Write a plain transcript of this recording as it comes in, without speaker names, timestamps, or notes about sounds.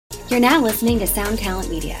You're now listening to Sound Talent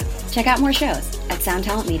Media. Check out more shows at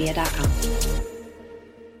soundtalentmedia.com.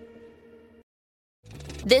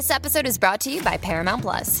 This episode is brought to you by Paramount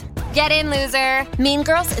Plus. Get in, loser! Mean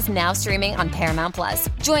Girls is now streaming on Paramount Plus.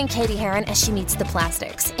 Join Katie Heron as she meets the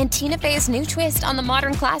plastics in Tina Fey's new twist on the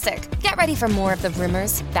modern classic. Get ready for more of the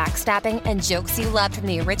rumors, backstabbing, and jokes you loved from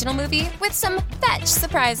the original movie with some fetch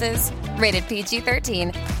surprises. Rated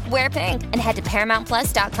PG-13. Wear pink and head to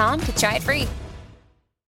ParamountPlus.com to try it free.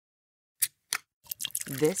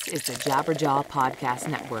 This is the Jabberjaw Podcast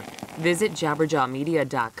Network. Visit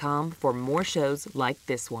jabberjawmedia.com for more shows like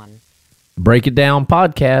this one. Break It Down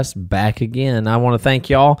podcast back again. I want to thank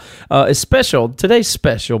y'all. It's special. Today's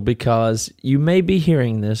special because you may be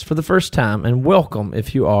hearing this for the first time, and welcome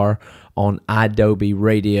if you are on Adobe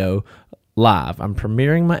Radio Live. I'm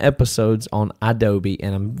premiering my episodes on Adobe,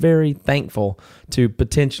 and I'm very thankful to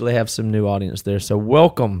potentially have some new audience there. So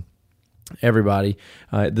welcome, everybody.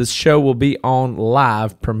 This show will be on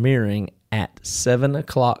live, premiering at 7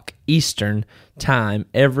 o'clock Eastern time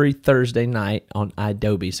every Thursday night on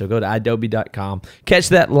Adobe. So go to adobe.com. Catch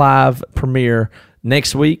that live premiere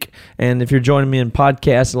next week. And if you're joining me in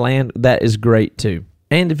podcast land, that is great too.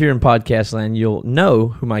 And if you're in podcast land, you'll know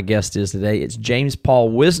who my guest is today. It's James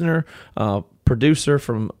Paul Wisner, producer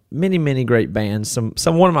from many, many great bands. Some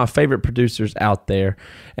one of my favorite producers out there.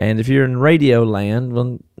 And if you're in radio land,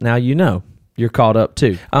 well, now you know. You're caught up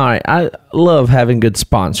too. All right, I love having good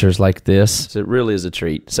sponsors like this. It really is a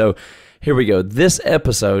treat. So here we go. This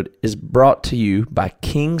episode is brought to you by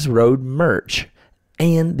Kings Road Merch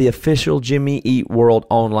and the official Jimmy Eat World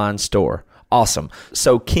online store. Awesome.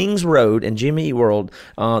 So Kings Road and Jimmy Eat World,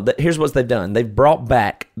 here's what they've done. They've brought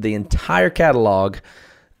back the entire catalog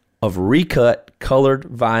of recut colored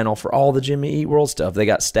vinyl for all the Jimmy Eat World stuff. They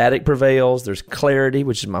got Static Prevails, there's Clarity,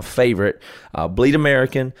 which is my favorite, Bleed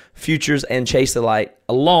American, Futures, and Chase the Light,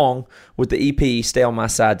 along with the EP Stay on My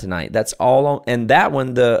Side Tonight. That's all on, and that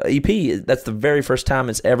one, the EP, that's the very first time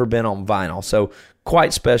it's ever been on vinyl. So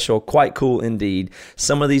quite special, quite cool indeed.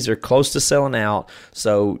 Some of these are close to selling out,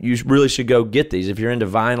 so you really should go get these. If you're into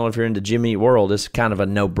vinyl, if you're into Jimmy Eat World, it's kind of a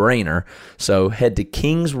no-brainer. So head to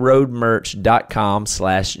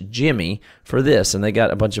kingsroadmerch.com/Jimmy for this, and they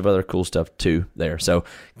got a bunch of other cool stuff too there. So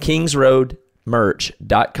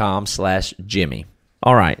kingsroadmerch.com/Jimmy.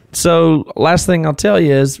 All right, so last thing I'll tell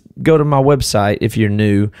you is go to my website if you're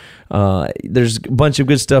new. There's a bunch of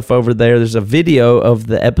good stuff over there. There's a video of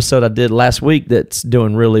the episode I did last week that's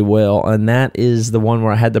doing really well, and that is the one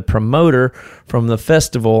where I had the promoter from the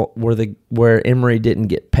festival where Emery didn't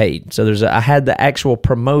get paid. So I had the actual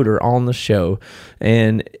promoter on the show,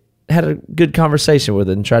 and had a good conversation with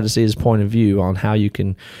it and tried to see his point of view on how you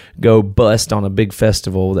can go bust on a big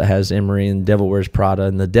festival that has Emery and Devil Wears Prada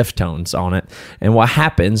and the Deftones on it, and what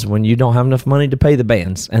happens when you don't have enough money to pay the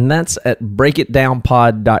bands. And that's at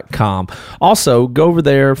breakitdownpod.com. Also, go over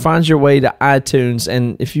there, find your way to iTunes,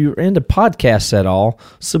 and if you're into podcasts at all,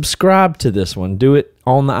 subscribe to this one. Do it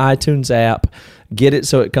on the iTunes app. Get it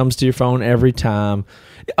so it comes to your phone every time.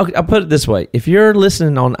 Okay, I'll put it this way. If you're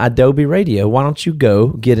listening on Adobe Radio, why don't you go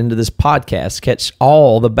get into this podcast, catch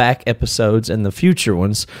all the back episodes and the future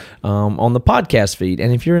ones on the podcast feed.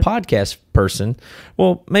 And if you're a podcast person,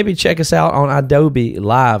 well, maybe check us out on Adobe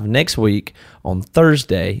Live next week on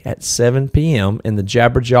Thursday at 7 p.m. in the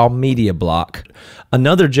Jabberjaw Media Block.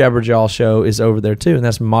 Another Jabberjaw show is over there too, and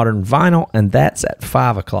that's Modern Vinyl, and that's at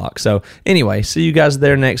 5 o'clock. So anyway, see you guys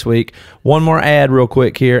there next week. One more ad real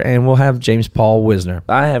quick here, and we'll have James Paul Wisner.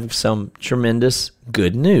 I have some tremendous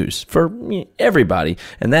good news for everybody,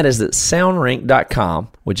 and that is that SoundRink.com,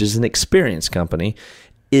 which is an experience company,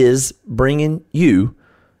 is bringing you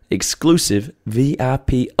exclusive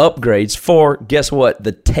VIP upgrades for, guess what,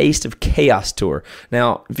 the Taste of Chaos Tour.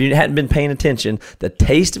 Now, if you hadn't been paying attention, the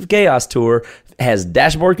Taste of Chaos Tour has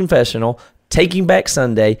Dashboard Confessional, Taking Back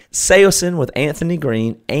Sunday, Seosin with Anthony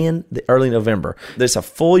Green, and the early November. There's a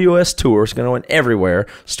full U.S. tour. It's going to go in everywhere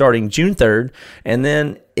starting June 3rd, and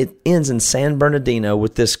then it ends in San Bernardino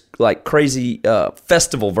with this like crazy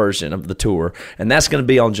festival version of the tour, and that's going to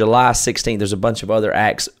be on July 16th. There's a bunch of other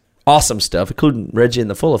acts. Awesome stuff, including Reggie and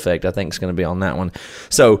the Full Effect, I think is going to be on that one.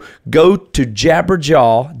 So go to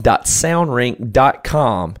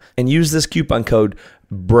jabberjaw.soundrink.com and use this coupon code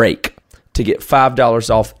BREAK to get $5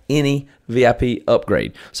 off any VIP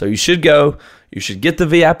upgrade. So you should go, you should get the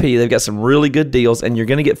VIP. They've got some really good deals, and you're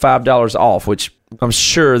going to get $5 off, which I'm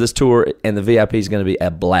sure this tour and the VIP is going to be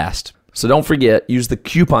a blast. So don't forget, use the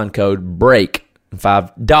coupon code BREAK and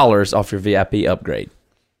 $5 off your VIP upgrade.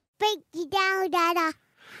 Break it down, Dada.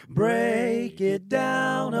 Break it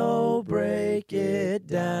down, oh, break it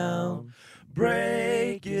down.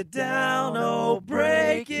 Break it down, oh,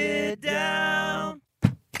 break it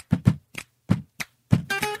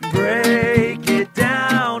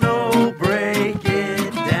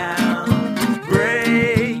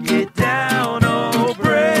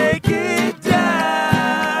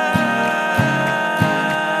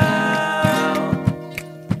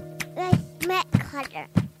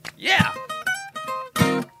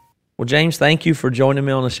James, thank you for joining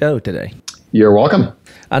me on the show today. You're welcome.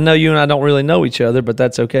 I know you and I don't really know each other, but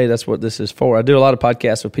that's okay. That's what this is for. I do a lot of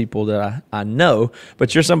podcasts with people that I know,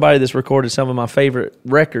 but you're somebody that's recorded some of my favorite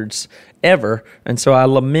records ever, and so I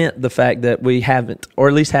lament the fact that we haven't, or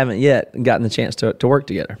at least haven't yet, gotten the chance to work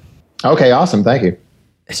together. Okay, awesome. Thank you.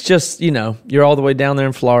 It's just, you're all the way down there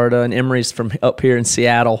in Florida, and Emery's from up here in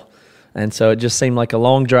Seattle. And so it just seemed like a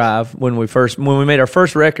long drive when we made our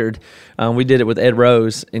first record. We did it with Ed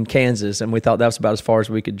Rose in Kansas, and we thought that was about as far as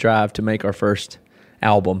we could drive to make our first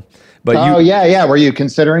album. But yeah. Were you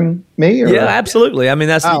considering me? Or? Yeah, absolutely. I mean,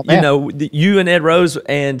 that's you and Ed Rose,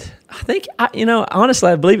 and I think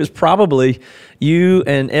honestly, I believe it's probably you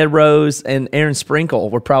and Ed Rose and Aaron Sprinkle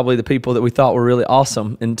were probably the people that we thought were really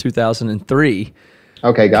awesome in 2003.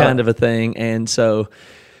 Okay, got kind it. of a thing, and so.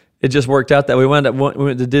 It just worked out that we went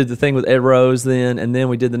to do the thing with Ed Rose then, and then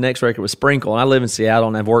we did the next record with Sprinkle. And I live in Seattle,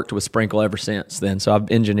 and I've worked with Sprinkle ever since then. So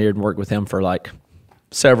I've engineered and worked with him for like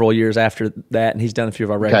several years after that, and he's done a few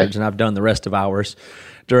of our records, and I've done the rest of ours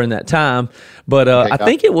during that time. But I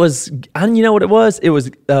think it was, you know what it was? It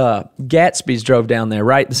was Gatsby's drove down there,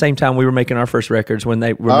 right? The same time we were making our first records when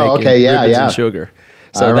they were making Ribbons and Sugar.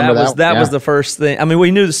 So that was the first thing. I mean,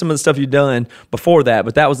 we knew some of the stuff you'd done before that,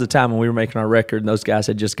 but that was the time when we were making our record, and those guys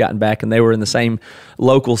had just gotten back, and they were in the same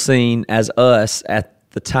local scene as us at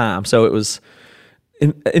the time. So it was,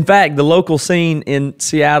 in fact, the local scene in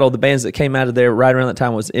Seattle, the bands that came out of there right around that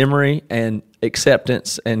time was Emery and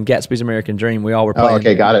Acceptance and Gatsby's American Dream. We all were playing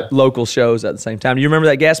local shows at the same time. Do you remember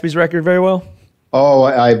that Gatsby's record very well? Oh,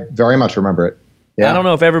 I very much remember it. Yeah. I don't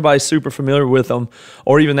know if everybody's super familiar with them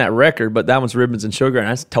or even that record, but that one's Ribbons and Sugar, and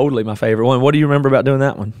that's totally my favorite one. What do you remember about doing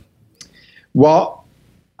that one? Well,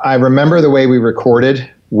 I remember the way we recorded,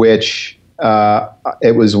 which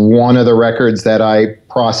it was one of the records that I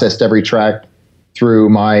processed every track through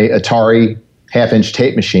my Atari half-inch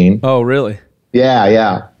tape machine. Oh, really?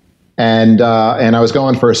 Yeah. And I was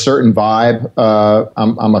going for a certain vibe.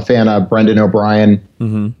 I'm a fan of Brendan O'Brien,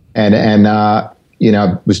 and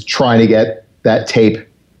was trying to get that tape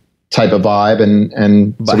type of vibe,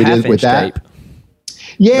 and so we did it with that. Tape.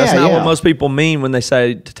 Yeah, that's not what most people mean when they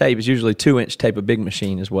say tape. It's usually 2-inch tape. A big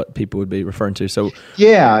machine is what people would be referring to. So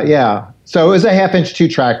yeah. So it was a 1/2-inch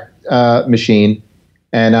 2-track machine,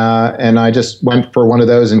 and I just went for one of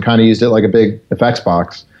those and kind of used it like a big effects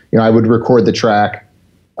box. I would record the tracks,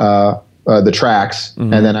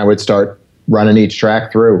 and then I would start running each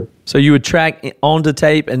track through. So you would track onto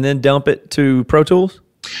tape and then dump it to Pro Tools?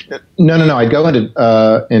 No. I'd go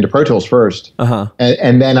into Pro Tools first,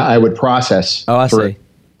 and then I would process. Oh, I see.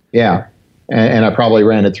 Yeah, and I probably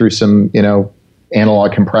ran it through some,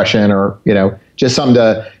 analog compression or, just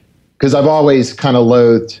something because I've always kind of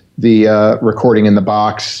loathed the recording in the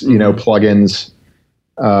box, plugins,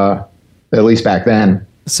 at least back then.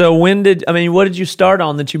 So what did you start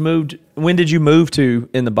on that you moved? When did you move to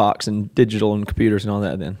in the box and digital and computers and all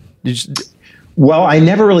that then? Well, I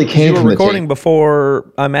never really came from the tape. You were recording before,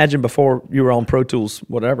 I imagine, before you were on Pro Tools,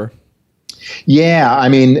 whatever. Yeah, I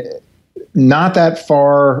mean, not that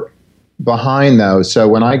far behind, though. So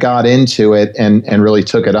when I got into it and really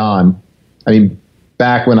took it on, I mean,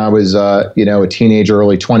 back when I was, a teenager,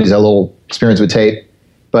 early 20s, I had a little experience with tape.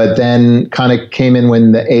 But then kind of came in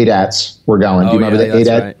when the ADATs were going. Do you remember the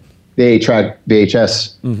ADAT? Right. The 8-track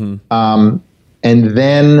VHS. Mm-hmm. And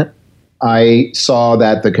then I saw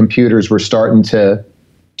that the computers were starting to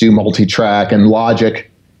do multi-track, and Logic,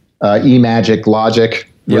 eMagic Logic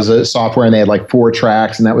was a software, and they had like 4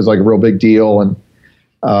 tracks, and that was like a real big deal. And,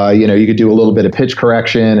 you could do a little bit of pitch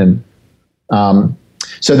correction. And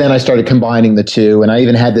so then I started combining the two, and I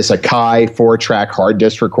even had this Akai 4-track hard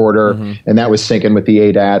disk recorder, and that was syncing with the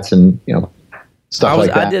ADATs and, stuff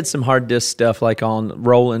like that. I did some hard disk stuff like on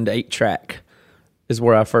Roland 8-track. Is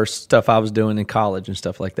where I was doing in college and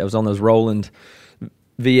stuff like that. It was on those Roland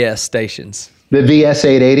VS stations. The VS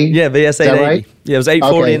 880? Yeah, VS 880. Right? Yeah, it was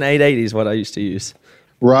 840 and 880 is what I used to use.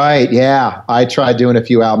 Right, yeah. I tried doing a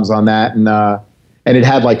few albums on that, and it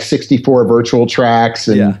had like 64 virtual tracks,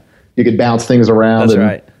 and you could bounce things around. That's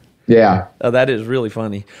right. Yeah. Oh, that is really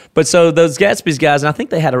funny. But so those Gatsby's guys, and I think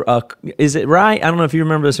they had is it right? I don't know if you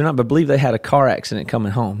remember this or not, but I believe they had a car accident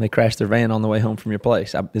coming home. They crashed their van on the way home from your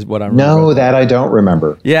place, is what I remember. No, that I don't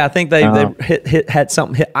remember. Yeah, I think they had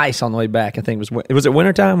something hit ice on the way back. I think was it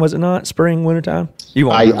wintertime? Was it not? Spring, wintertime? You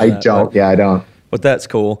won't remember that, don't. Yeah, I don't. But that's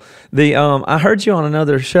cool. I heard you on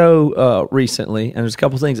another show recently, and there's a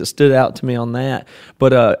couple things that stood out to me on that.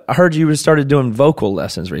 But I heard you started doing vocal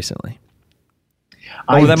lessons recently.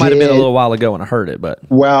 That might have been a little while ago when I heard it, but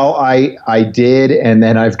well, I did, and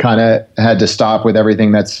then I've kind of had to stop with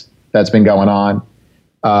everything that's been going on,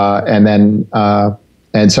 and then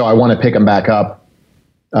and so I want to pick them back up.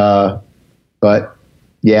 But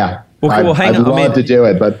yeah, hang I'd on. love to do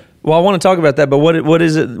it, but. Well, I want to talk about that, but what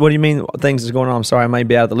is it? What do you mean things is going on? I'm sorry, I might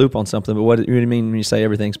be out of the loop on something, but what do you mean when you say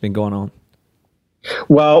everything's been going on?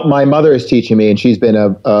 Well, my mother is teaching me, and she's been a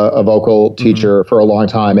vocal teacher for a long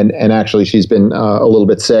time, and actually she's been a little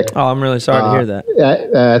bit sick. Oh, I'm really sorry to hear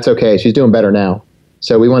that. That's okay. She's doing better now,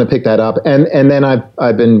 so we want to pick that up. And then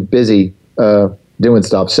I've been busy doing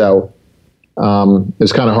stuff, so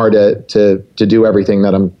it's kind of hard to do everything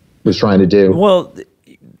that was trying to do. Well,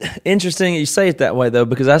 interesting you say it that way, though,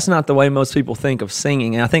 because that's not the way most people think of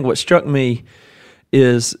singing. And I think what struck me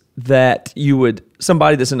is that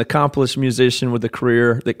somebody that's an accomplished musician with a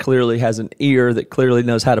career that clearly has an ear, that clearly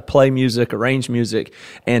knows how to play music, arrange music,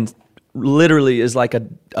 and literally is like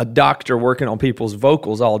a doctor working on people's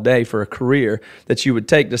vocals all day for a career, that you would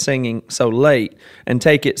take to singing so late and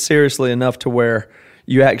take it seriously enough to where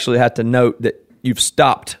you actually have to note that you've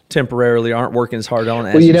stopped temporarily, aren't working as hard on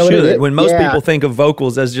it as you should. When most people think of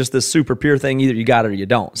vocals as just this super pure thing, either you got it or you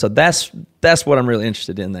don't. So that's what I'm really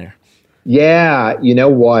interested in there. Yeah, you know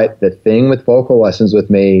what? The thing with vocal lessons with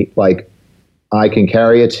me, like, I can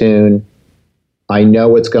carry a tune. I know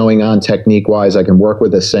what's going on technique-wise. I can work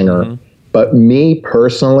with a singer. Mm-hmm. But me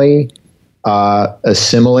personally,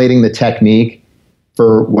 assimilating the technique,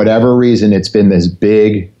 for whatever reason, it's been this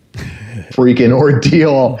big freaking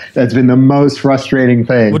ordeal. That's been the most frustrating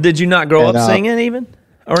thing. Well, did you not grow up singing even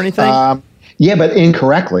or anything? Yeah, but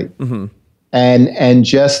incorrectly. Mm-hmm. And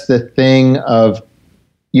just the thing of,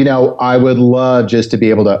 I would love just to be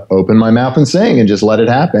able to open my mouth and sing and just let it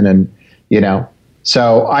happen. And,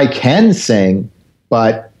 so I can sing,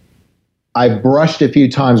 but I've brushed a few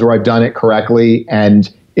times where I've done it correctly,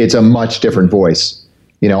 and it's a much different voice.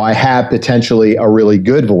 I have potentially a really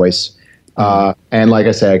good voice. And like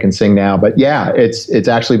I say, I can sing now, but yeah, it's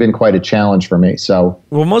actually been quite a challenge for me. So,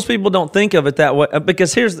 well, most people don't think of it that way,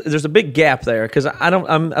 because there's a big gap there. Because I don't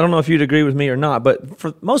know if you'd agree with me or not, but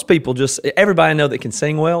for most people, just everybody I know that can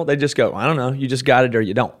sing well, they just go, I don't know, you just got it or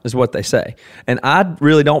you don't, is what they say. And I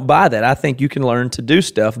really don't buy that. I think you can learn to do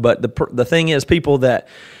stuff, but the thing is, people that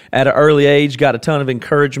at an early age got a ton of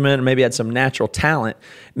encouragement, or maybe had some natural talent,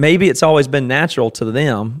 maybe it's always been natural to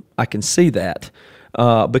them. I can see that.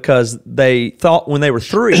 Because they thought when they were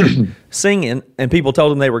 3 singing and people told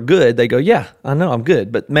them they were good, they go, yeah, I know I'm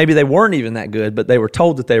good. But maybe they weren't even that good, but they were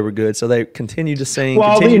told that they were good. So they continued to sing,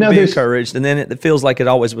 continued to be encouraged. And then it feels like it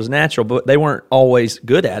always was natural, but they weren't always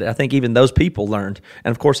good at it. I think even those people learned.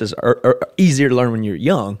 And of course, it's easier to learn when you're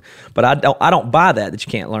young. But I don't buy that you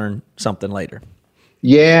can't learn something later.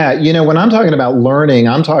 Yeah. When I'm talking about learning,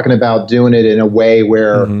 I'm talking about doing it in a way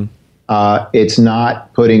where it's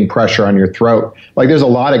not putting pressure on your throat. Like, there's a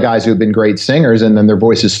lot of guys who have been great singers, and then their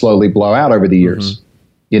voices slowly blow out over the years.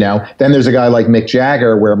 Then there's a guy like Mick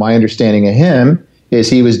Jagger, where my understanding of him is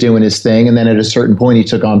he was doing his thing, and then at a certain point he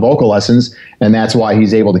took on vocal lessons, and that's why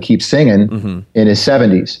he's able to keep singing in his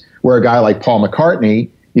 70s. Where a guy like Paul McCartney,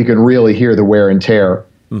 you can really hear the wear and tear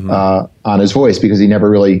on his voice, because he never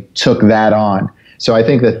really took that on. So I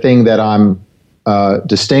think the thing that I'm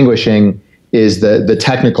distinguishing is the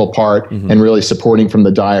technical part, and really supporting from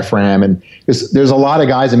the diaphragm. And there's a lot of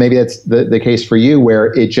guys, and maybe that's the case for you, where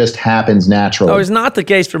it just happens naturally. Oh, it's not the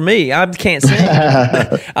case for me. I can't sing.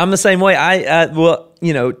 I'm the same way.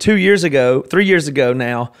 3 years ago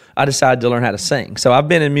now, I decided to learn how to sing. So I've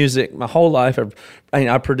been in music my whole life.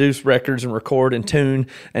 I produce records and record and tune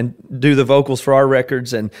and do the vocals for our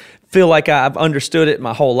records, and feel like I've understood it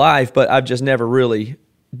my whole life, but I've just never really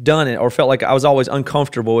done it, or felt like I was always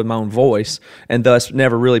uncomfortable with my own voice, and thus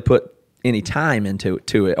never really put any time into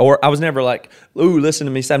it. Or I was never like, ooh, listen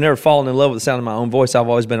to me. I've never fallen in love with the sound of my own voice. I've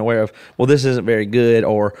always been aware of, well, this isn't very good,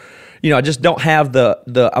 or I just don't have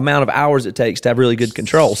the amount of hours it takes to have really good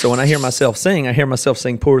control. So when I hear myself sing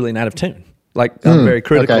poorly and out of tune. Like, I'm very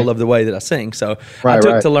critical of the way that I sing. So I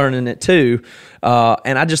took to learning it too.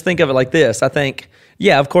 And I just think of it like this. I think,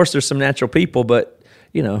 yeah, of course there's some natural people, but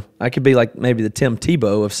I could be like maybe the Tim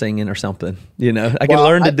Tebow of singing or something. I can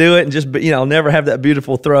learn to do it and just, I'll never have that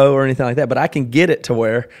beautiful throw or anything like that, but I can get it to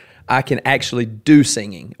where I can actually do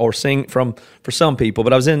singing, or sing for some people.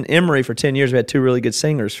 But I was in Emory for 10 years. We had 2 really good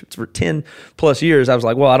singers. For 10 plus years, I was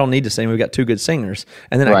like, well, I don't need to sing. We've got 2 good singers.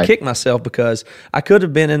 And then I kicked myself, because I could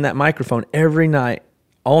have been in that microphone every night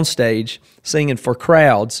on stage singing for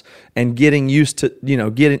crowds and getting used to,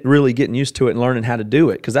 getting used to it and learning how to do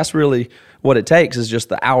it. Because that's really what it takes, is just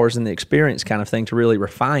the hours and the experience kind of thing to really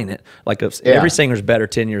refine it. Like, every singer's better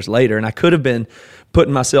 10 years later. And I could have been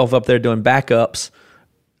putting myself up there doing backups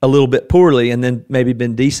a little bit poorly, and then maybe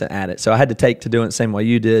been decent at it. So I had to take to doing it the same way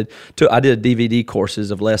you did. I did DVD courses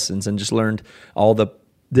of lessons and just learned all the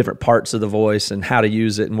different parts of the voice and how to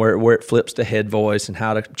use it and where it flips to head voice and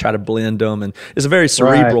how to try to blend them. And it's very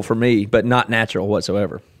cerebral for me, but not natural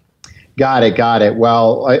whatsoever. Got it.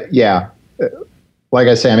 Well, yeah. Like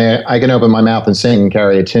I say, I mean, I can open my mouth and sing and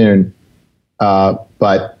carry a tune,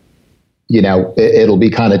 but it'll be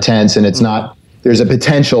kind of tense, and it's not. There's a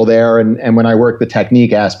potential there, and when I work the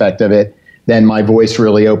technique aspect of it, then my voice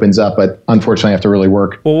really opens up. But unfortunately, I have to really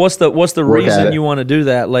work. Well, what's the reason you want to do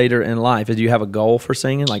that later in life? Do you have a goal for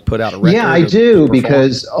singing, like put out a record? Yeah, I do,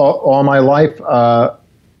 because all my life,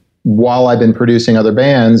 while I've been producing other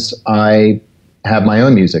bands, I have my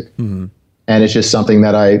own music. Mm-hmm. And it's just something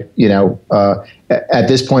that I, at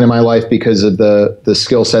this point in my life, because of the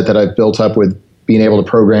skill set that I've built up with being able to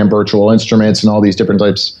program virtual instruments and all these different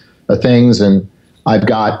types of things, and I've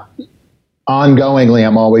got ongoingly,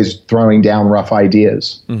 I'm always throwing down rough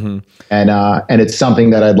ideas, mm-hmm. and it's something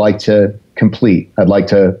that I'd like to complete. I'd like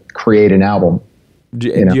to create an album. Do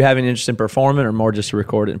you have any interest in performing, or more just to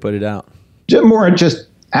record it and put it out? More just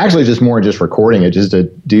recording it, just to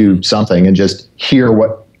do something and just hear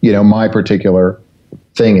what my particular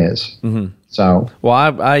thing is. Mm-hmm. So, well,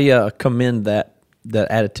 I commend that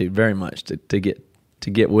attitude very much to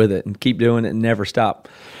get with it and keep doing it and never stop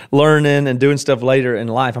learning and doing stuff later in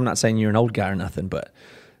life. I'm not saying you're an old guy or nothing, but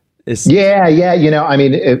it's I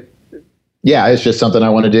mean, it's just something I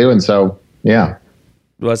want to do, and so yeah.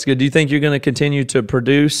 Well, that's good. Do you think you're going to continue to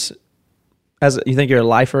produce? You think you're a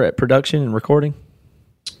lifer at production and recording?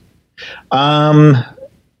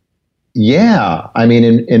 Yeah, I mean,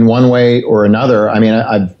 in one way or another. I mean,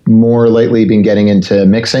 I've more lately been getting into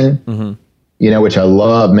mixing, mm-hmm. Which I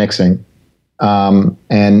love mixing, and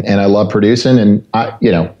I love producing. And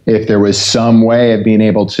if there was some way of being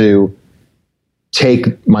able to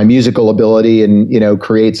take my musical ability and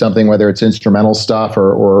create something, whether it's instrumental stuff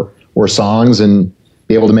or songs, and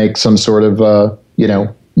be able to make some sort of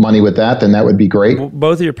money with that, then that would be great. Well,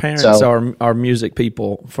 both of your parents are music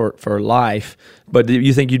people for life, but do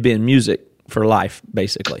you think you'd be in music for life,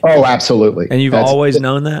 basically? Oh, absolutely. And you've always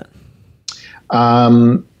known that?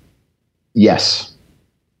 Yes.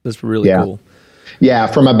 That's really cool. Yeah,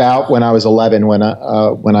 from about when I was 11, when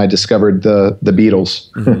I discovered the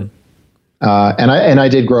Beatles. Mm-hmm. And I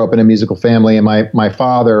did grow up in a musical family, and my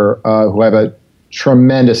father, who I have a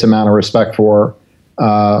tremendous amount of respect for,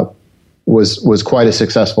 was quite a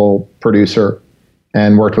successful producer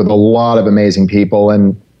and worked with a lot of amazing people.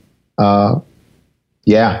 And that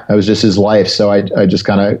was just his life. So I just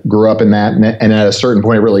kind of grew up in that. And at a certain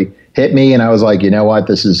point, it really hit me. And I was like, you know what,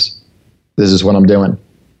 this is what I'm doing.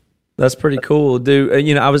 That's pretty cool,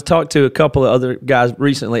 dude. I was talking to a couple of other guys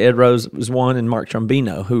recently. Ed Rose was one, and Mark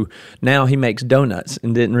Trombino, who now he makes donuts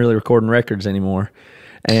and didn't really record records anymore.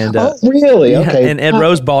 And really? Okay. And Ed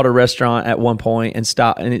Rose bought a restaurant at one point and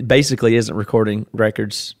stopped, and it basically isn't recording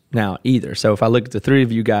records now either. So if I look at the three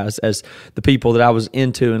of you guys as the people that I was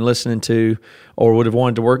into and listening to, or would have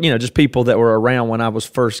wanted to work, just people that were around when I was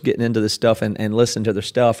first getting into this stuff and listening to their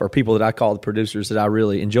stuff, or people that I call the producers that I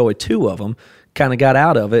really enjoy. Two of them kind of got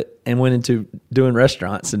out of it and went into doing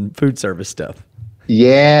restaurants and food service stuff.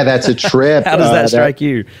 Yeah, that's a trip. How does that strike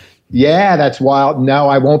you? Yeah, that's wild. No,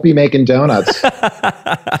 I won't be making donuts.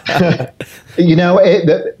 I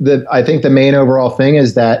think the main overall thing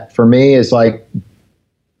is that for me is like,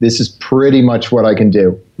 this is pretty much what I can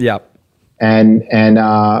do. Yep. And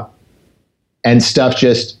stuff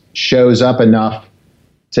just shows up enough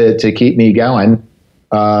to keep me going.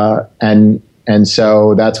 And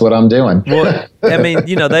so that's what I'm doing. Well, I mean,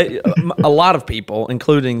 a lot of people,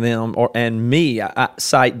 including them and me, I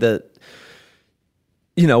cite the,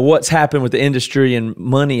 what's happened with the industry and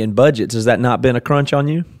money and budgets. Has that not been a crunch on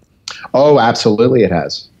you? Oh, absolutely, it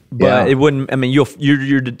has. But it wouldn't. I mean,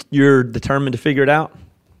 you're determined to figure it out.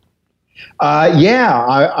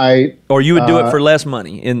 I or you would do it for less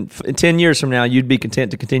money. In 10 years from now, you'd be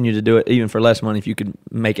content to continue to do it even for less money if you could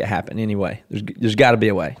make it happen anyway. There's got to be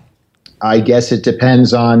a way. I guess it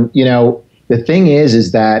depends on, the thing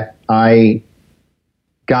is that I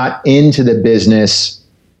got into the business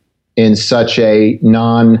in such a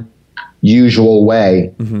non-usual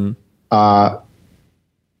way. Mm-hmm.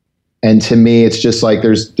 And to me, it's just like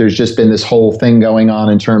there's just been this whole thing going on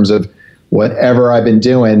in terms of whatever I've been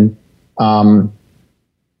doing. How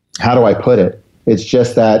do I put it? It's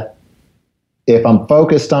just that if I'm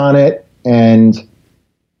focused on it and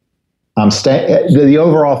the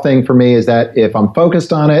overall thing for me is that if I'm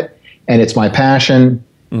focused on it and it's my passion,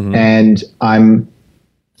 mm-hmm. and I'm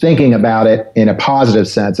thinking about it in a positive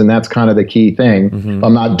sense, and that's kind of the key thing. Mm-hmm.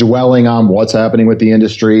 I'm not dwelling on what's happening with the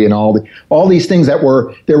industry and all these things there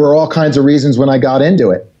were all kinds of reasons when I got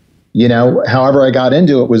into it. However I got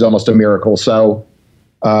into it was almost a miracle. So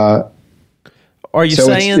Are you so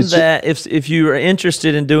saying that if you are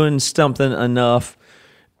interested in doing something enough,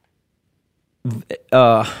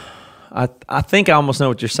 I think I almost know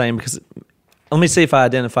what you're saying, because let me see if I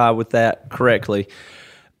identify with that correctly.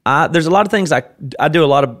 There's a lot of things I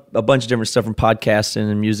do a bunch of different stuff, from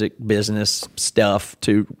podcasting and music business stuff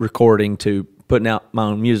to recording to putting out my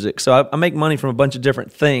own music. So I make money from a bunch of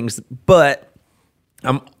different things, but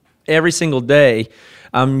every single day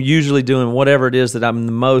I'm usually doing whatever it is that I'm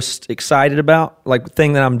the most excited about, like the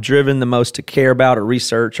thing that I'm driven the most to care about or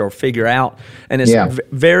research or figure out. And it's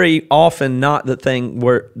very often not the thing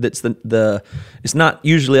where that's it's not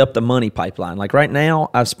usually up the money pipeline. Like right now,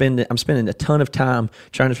 I'm spending a ton of time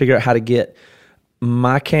trying to figure out how to get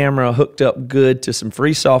my camera hooked up good to some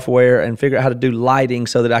free software and figure out how to do lighting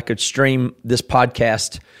so that I could stream this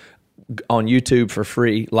podcast on YouTube for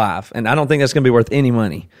free live. And I don't think that's going to be worth any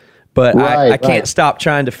money. But I can't stop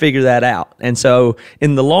trying to figure that out. And so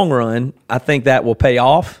in the long run, I think that will pay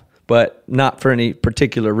off, but not for any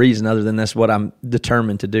particular reason other than that's what I'm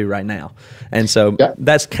determined to do right now. And so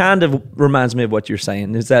that's kind of reminds me of what you're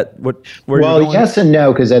saying. Is that where you're going? Yes and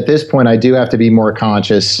no, because at this point I do have to be more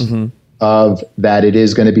conscious of that it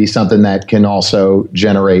is going to be something that can also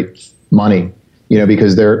generate money,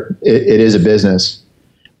 because it is a business.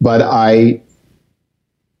 But I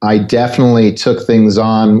definitely took things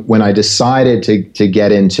on when I decided to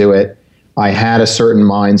get into it. I had a certain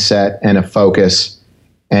mindset and a focus,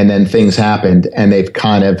 and then things happened, and it's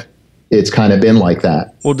kind of been like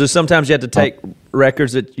that. Well, sometimes you have to take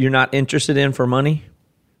records that you're not interested in for money?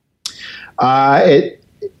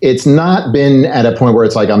 It's not been at a point where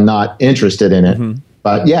it's like I'm not interested in it,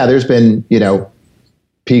 but yeah, there's been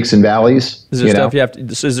peaks and valleys. Is there stuff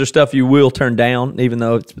is there stuff you will turn down even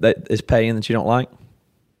though it's paying that you don't like?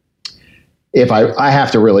 If I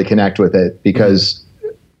have to really connect with it, because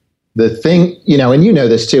the thing, and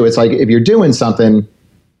this too, it's like if you're doing something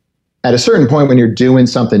at a certain point, when you're doing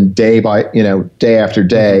something day after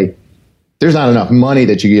day, there's not enough money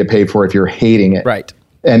that you get paid for if you're hating it. Right.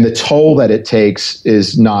 And the toll that it takes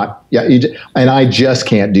is not, and I just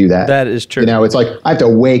can't do that. That is true. It's like I have to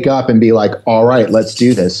wake up and be like, all right, let's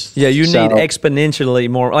do this. Yeah, you need exponentially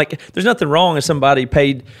more. Like, there's nothing wrong if somebody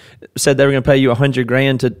said they were going to pay you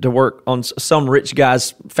 $100,000 to work on some rich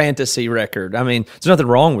guy's fantasy record. I mean, there's nothing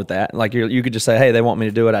wrong with that. Like, you could just say, hey, they want me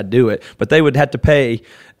to do it, I'd do it. But they would have to pay.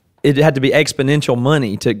 It had to be exponential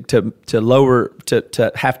money to have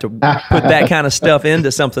to put that kind of stuff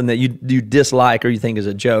into something that you dislike or you think is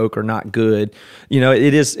a joke or not good.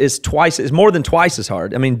 It's more than twice as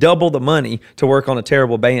hard. I mean, double the money to work on a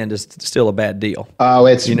terrible band is still a bad deal. Oh,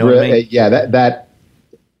 it's what I mean? Yeah,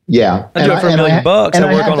 yeah. I do it for $1 million.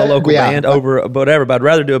 I work on a local band over whatever, but I'd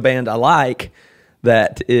rather do a band I like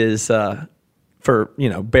that is for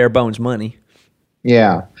bare bones money.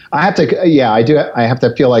 Yeah, I have to. Yeah, I do. I have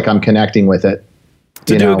to feel like I'm connecting with it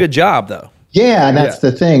to do a good job, though. Yeah, and that's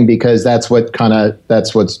the thing, because that's what's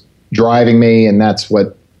driving me, and that's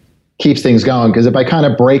what keeps things going. Because if I kind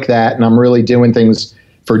of break that, and I'm really doing things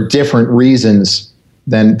for different reasons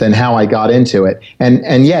than how I got into it,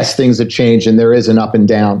 and yes, things have changed, and there is an up and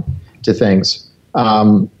down to things.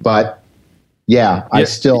 But yeah, I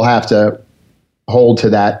still have to hold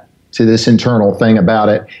to this internal thing about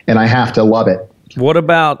it, and I have to love it. What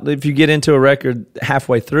about if you get into a record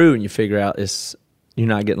halfway through and you figure out you're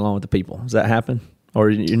not getting along with the people? Does that happen? Or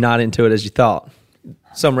you're not into it as you thought?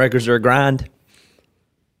 Some records are a grind.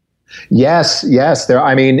 Yes.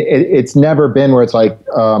 I mean, it's never been where it's like,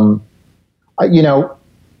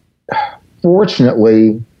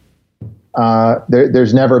 fortunately,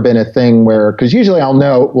 there's never been a thing where, because usually I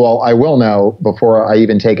will know before I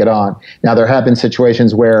even take it on. Now, there have been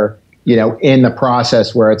situations where, in the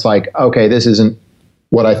process where it's like, okay, this isn't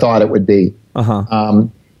what I thought it would be.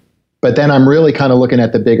 But then I'm really kind of looking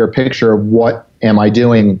at the bigger picture of what am I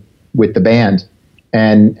doing with the band?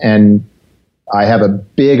 And I have a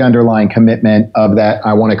big underlying commitment of that.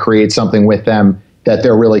 I want to create something with them that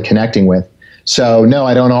they're really connecting with. So no,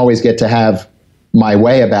 I don't always get to have my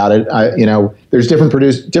way about it. There's different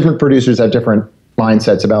producers have different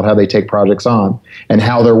mindsets about how they take projects on and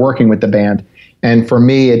how they're working with the band. And for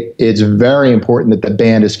me, it's very important that the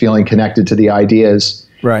band is feeling connected to the ideas.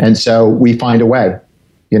 Right. And so we find a way,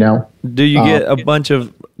 Do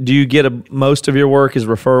you get most of your work is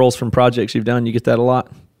referrals from projects you've done? You get that a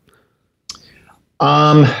lot?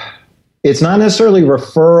 It's not necessarily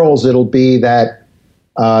referrals. It'll be that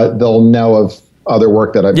they'll know of other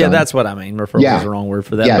work that I've done. Yeah, that's what I mean. Referral is the wrong word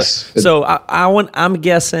for that. Yes. But, so I'm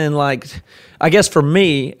guessing, I guess for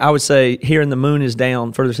me, I would say Hearing the Moon Is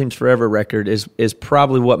Down, Further Seems Forever record is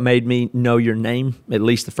probably what made me know your name, at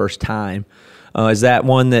least the first time. Is that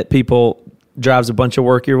one that people drives a bunch of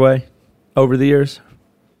work your way over the years?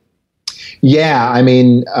 Yeah, I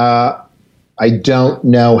mean, I don't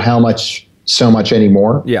know how much so much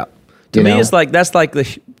anymore. Yeah, to me, it's like that's like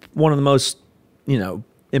one of the most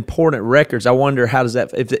important records. I wonder how does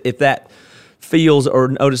that if that feels or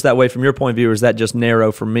noticed that way from your point of view, or is that just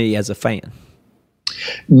narrow for me as a fan?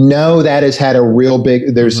 No, that has had a real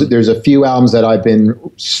big. There's a few albums that I've been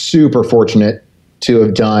super fortunate to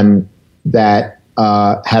have done that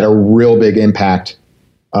had a real big impact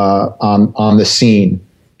on the scene,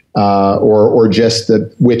 or just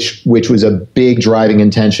which was a big driving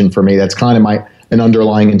intention for me. That's kind of an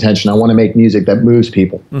underlying intention. I want to make music that moves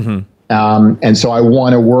people, and so I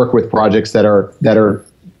want to work with projects that are.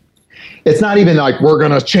 It's not even like we're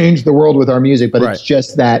going to change the world with our music, but it's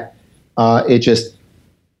just that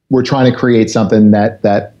we're trying to create something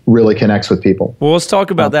that really connects with people. Well, let's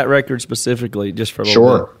talk about that record specifically, just for a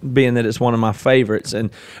little bit, being that it's one of my favorites.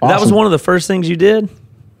 And that was one of the first things you did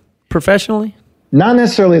professionally? Not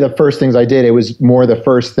necessarily the first things I did. It was more the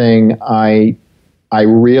first thing I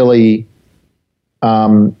really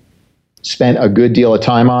spent a good deal of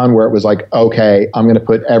time on, where it was like, okay, I'm going to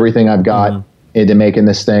put everything I've got into making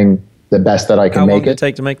this thing the best that I can make it. How long did it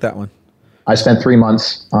take to make that one? I spent 3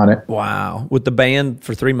 months on it. Wow. With the band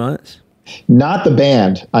for 3 months? Not the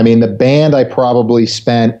band. I mean, the band I probably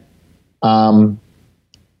spent, I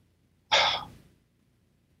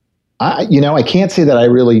can't say that I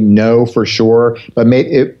really know for sure, but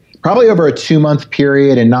probably over a 2-month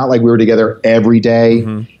period, and not like we were together every day.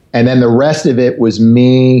 And then the rest of it was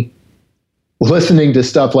me listening to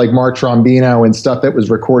stuff like Mark Trombino and stuff that was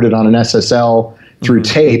recorded on an SSL through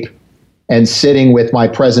tape, and sitting with my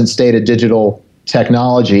present state of digital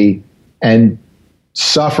technology and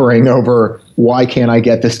suffering over why can't I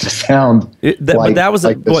get this to sound but that was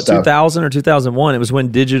like what, 2000 or 2001? It was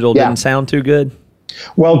when digital didn't sound too good?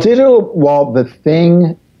 Well, the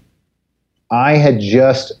thing I had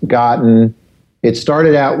just gotten, it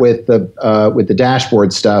started out with the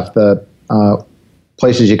dashboard stuff, the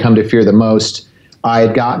places you come to fear the most. I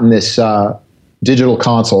had gotten this digital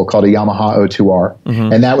console called a Yamaha O2R.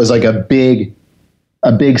 And that was like a big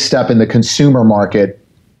step in the consumer market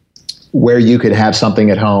where you could have something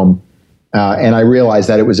at home. And I realized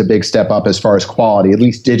that it was a big step up as far as quality, at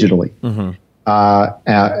least digitally.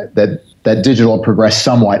 That digital progressed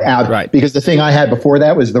somewhat out. Right. Because the thing I had before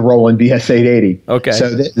that was the Roland BS880. Okay. So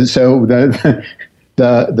the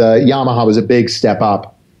Yamaha was a big step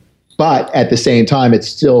up. But at the same time, it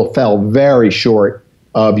still fell very short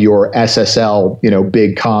of your SSL,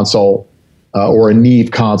 big console, or a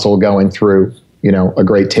Neve console going through, a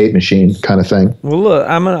great tape machine kind of thing. Well, look,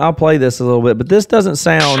 I'll play this a little bit, but this doesn't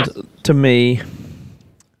sound to me.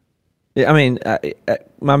 I mean,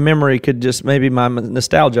 my memory could just maybe my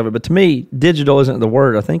nostalgia of it, but to me, digital isn't the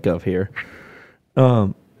word I think of here.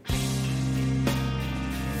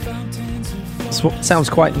 Sounds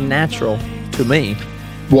quite natural to me.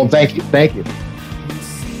 Well, thank you.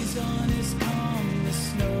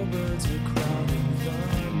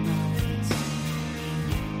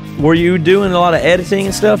 Were you doing a lot of editing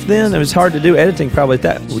and stuff then? It was hard to do editing probably at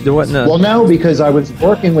that. There wasn't Well, no, because I was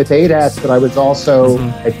working with ADAS, but I was also,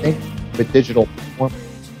 I think, with digital.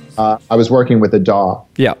 I was working with a DAW.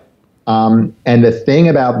 Yeah. And the thing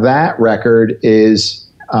about that record is,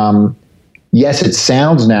 yes, it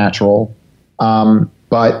sounds natural,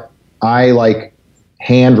 but I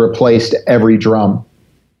hand replaced every drum,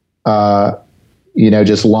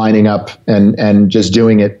 just lining up and just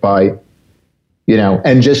doing it by,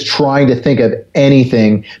 and just trying to think of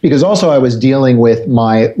anything, because also I was dealing with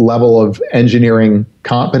my level of engineering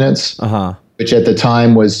competence, which at the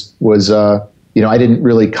time was I didn't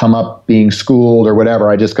really come up being schooled or whatever.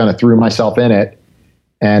 I just kind of threw myself in it.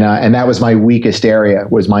 And that was my weakest area,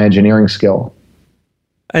 was my engineering skill.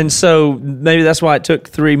 And so maybe that's why it took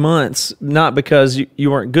 3 months, not because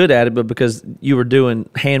you weren't good at it, but because you were doing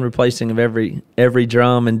hand replacing of every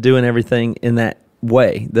drum and doing everything in that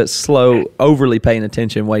way, that slow, overly paying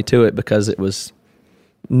attention way to it, because it was,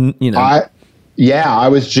 I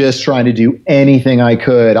was just trying to do anything I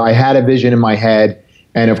could. I had a vision in my head,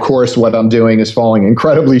 and of course what I'm doing is falling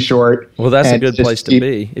incredibly short. Well, that's a good place to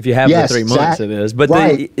be. If you have the 3 months, it is. But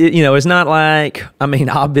it's not like,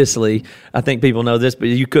 obviously, I think people know this, but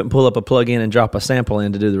you couldn't pull up a plug-in and drop a sample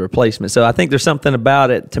in to do the replacement. So I think there's something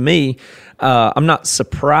about it, to me, I'm not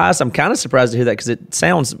surprised. I'm kind of surprised to hear that, because it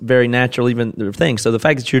sounds very natural, even the thing. So the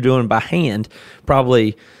fact that you're doing it by hand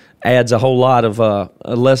probably adds a whole lot of a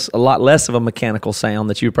lot less of a mechanical sound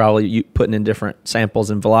that you're probably putting in different samples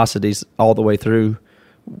and velocities all the way through,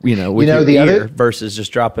 with your ear versus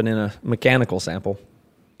just dropping in a mechanical sample.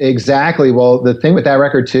 Exactly. Well, the thing with that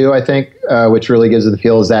record too, I think, which really gives it the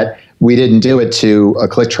feel, is that we didn't do it to a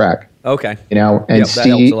click track. Okay. You know, and that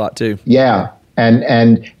helps a lot too. Yeah.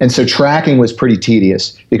 And so tracking was pretty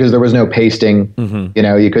tedious because there was no pasting. Mm-hmm. You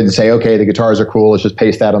know, you couldn't say, okay, the guitars are cool, let's just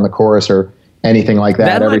paste that on the chorus or anything like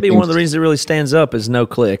that. That might be one of the reasons it really stands up is no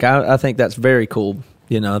click. I think that's very cool.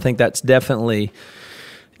 You know, I think that's definitely,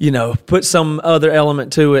 you know, put some other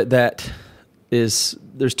element to it that is,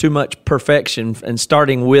 there's too much perfection, and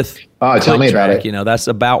starting with tell me about it. You know, that's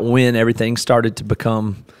about when everything started to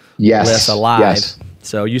become less alive. Yes.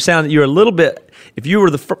 So you're a little bit, if you were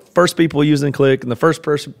the first people using click and the first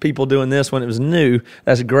people doing this when it was new,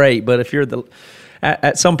 that's great. But if you're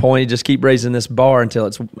at some point, you just keep raising this bar until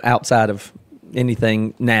it's outside of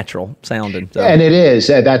anything natural sounding. So. And it is.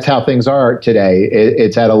 That's how things are today.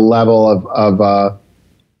 It's at a level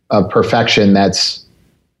of perfection that's,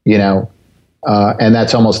 you know, and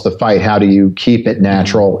that's almost the fight. How do you keep it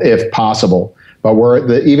natural if possible? But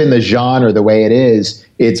even the genre, the way it is,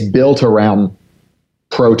 it's built around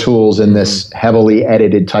Pro Tools and this heavily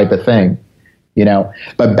edited type of thing, you know.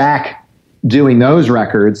 But back doing those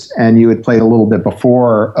records, and you had played a little bit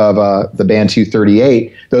before of the band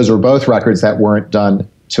 238, those were both records that weren't done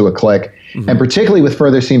to a click. Mm-hmm. And particularly with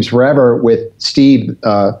Further Seems Forever, with Steve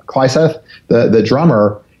Kleiseth, the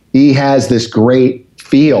drummer, he has this great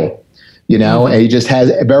feel. You know, and he just has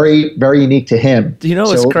very, very unique to him. Do you know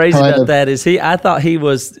what's crazy about that is I thought he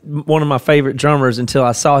was one of my favorite drummers until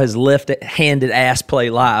I saw his left-handed ass play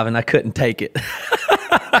live, and I couldn't take it.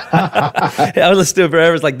 I was listening to it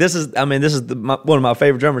forever. It's like, this is one of my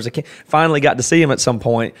favorite drummers. I finally got to see him at some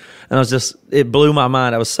point, and it blew my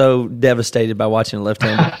mind. I was so devastated by watching a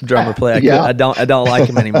left-handed drummer play. I don't like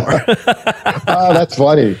him anymore. Oh, that's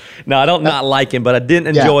funny. No, I don't not like him, but I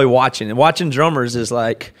didn't enjoy watching. And watching drummers is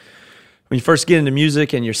like, when you first get into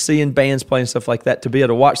music and you're seeing bands playing stuff like that, to be able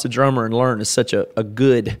to watch the drummer and learn is such a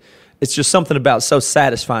good, it's just something about so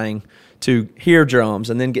satisfying to hear drums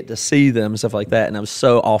and then get to see them and stuff like that. And I was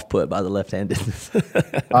so off-put by the left-handedness.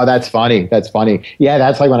 Oh, that's funny. That's funny. Yeah,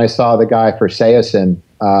 that's like when I saw the guy for Seosin.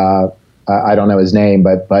 I don't know his name,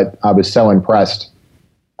 but I was so impressed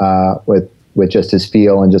with just his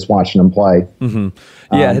feel and just watching him play.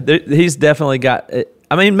 Mm-hmm. Yeah, he's definitely got it.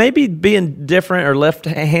 I mean, maybe being different or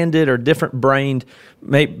left-handed or different-brained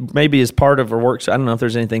maybe is part of or works. I don't know if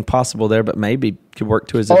there's anything possible there, but maybe could work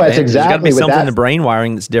to his advantage. That's exactly. There's got to be something in the brain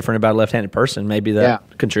wiring that's different about a left-handed person. Maybe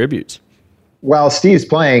that contributes. Well, Steve's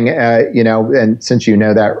playing, you know, and since you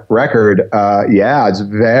know that record, it's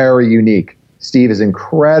very unique. Steve is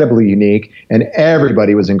incredibly unique, and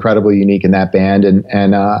everybody was incredibly unique in that band,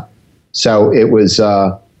 and so it was,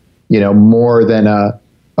 you know, more than a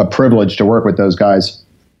privilege to work with those guys.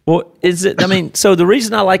 Well, is it? I mean, so the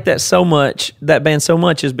reason I like that band so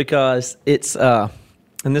much, is because it's, and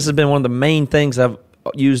this has been one of the main things I've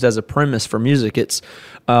used as a premise for music. It's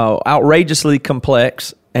outrageously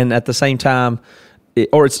complex, and at the same time,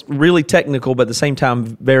 it's really technical, but at the same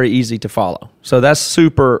time, very easy to follow. So that's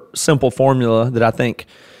super simple formula that I think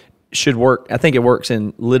should work. I think it works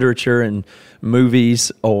in literature and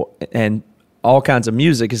movies and all kinds of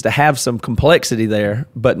music, is to have some complexity there,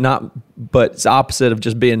 but it's opposite of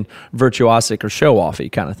just being virtuosic or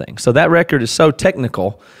show-offy kind of thing. So that record is so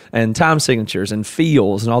technical, and time signatures and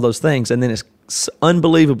feels and all those things, and then it's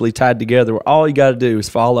unbelievably tied together where all you got to do is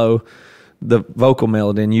follow the vocal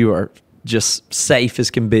melody, and you are just safe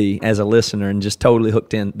as can be as a listener and just totally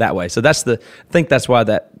hooked in that way. So I think that's why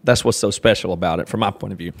that's what's so special about it from my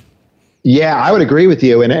point of view. Yeah, I would agree with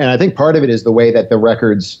you. And I think part of it is the way that the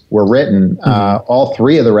records were written. All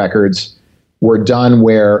three of the records were done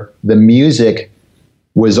where the music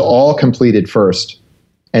was all completed first.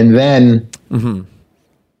 And then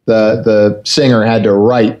the singer had to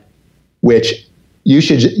write, which you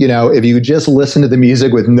should, you know, if you just listen to the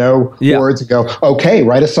music with no words and go, okay,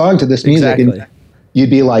 write a song to this music. Exactly. And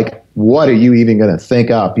you'd be like, what are you even going to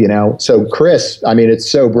think up, you know? So Chris, I mean, it's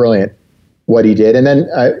so brilliant what he did, and then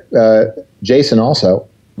Jason also,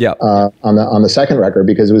 on the second record,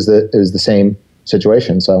 because it was the same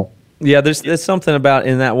situation. So yeah, there's something about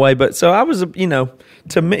in that way. But so I was, you know,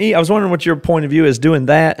 to me, I was wondering what your point of view is doing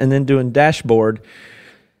that and then doing Dashboard.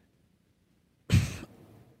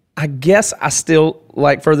 I guess I still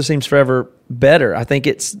like Further Seems Forever better. I think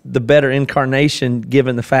it's the better incarnation,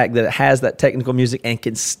 given the fact that it has that technical music and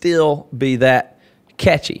can still be that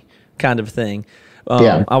catchy kind of thing.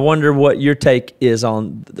 I wonder what your take is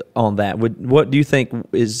on that. What do you think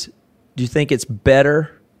is? Do you think it's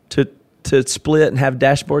better to split and have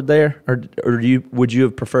Dashboard there, or would you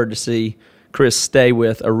have preferred to see Chris stay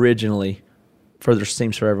with originally Further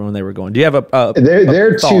Seems Forever when they were going? Do you have a thought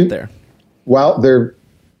there? Well,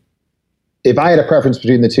 if I had a preference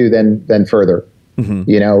between the two, then Further,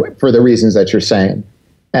 for the reasons that you're saying.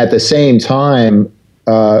 At the same time,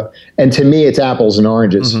 and to me, it's apples and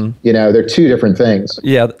oranges. They're two different things.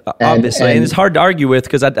 Yeah, obviously. And it's hard to argue with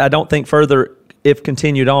because I don't think Further, if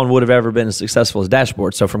continued on, would have ever been as successful as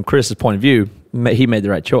Dashboard. So from Chris's point of view, he made the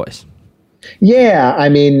right choice. Yeah, I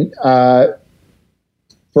mean,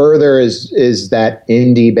 Further is that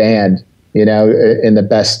indie band, in the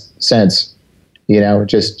best sense,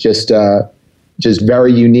 just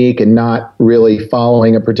very unique and not really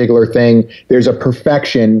following a particular thing. There's a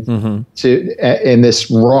perfection in this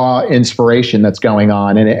raw inspiration that's going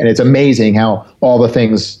on, and it's amazing how all the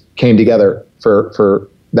things came together for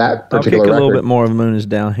that particular record. A little bit more of Moon is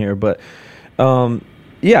Down here, but I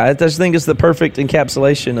just think it's the perfect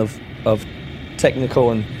encapsulation of technical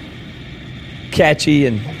and catchy.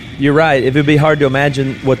 And you're right, it would be hard to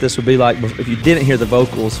imagine what this would be like if you didn't hear the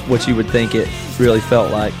vocals, what you would think it really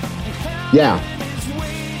felt like. Yeah.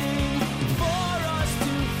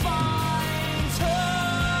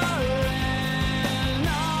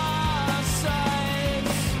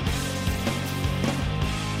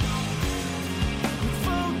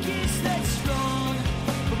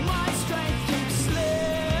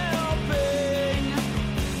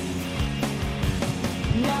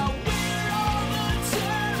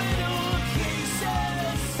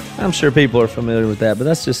 I'm sure people are familiar with that, but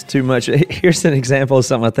that's just too much. Here's an example of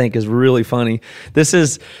something I think is really funny. This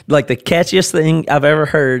is like the catchiest thing I've ever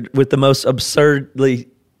heard with the most absurdly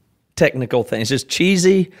technical thing. It's just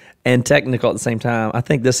cheesy and technical at the same time. I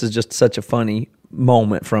think this is just such a funny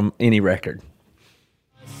moment from any record.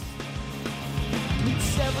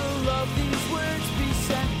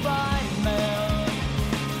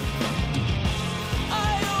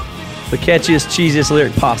 The catchiest, cheesiest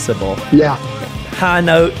lyric possible. Yeah. High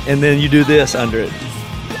note, and then you do this under it.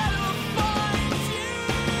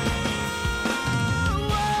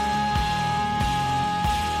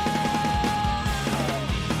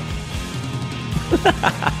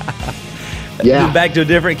 Yeah. Back to a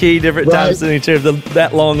different key, different time signature,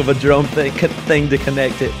 that long of a drum thing to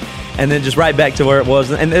connect it, and then just right back to where it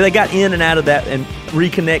was. And they got in and out of that and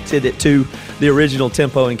reconnected it to the original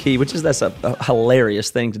tempo and key, that's a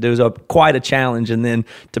hilarious thing to do. It's quite a challenge, and then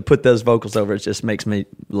to put those vocals over, it just makes me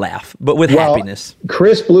laugh, but with happiness.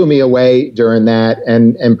 Chris blew me away during that,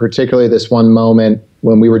 and particularly this one moment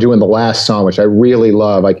when we were doing the last song, which I really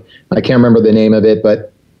love. I can't remember the name of it,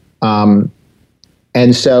 but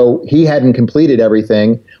and so he hadn't completed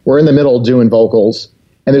everything. We're in the middle of doing vocals,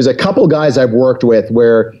 and there's a couple guys I've worked with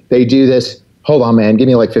where they do this. Hold on, man, give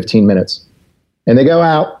me like 15 minutes, and they go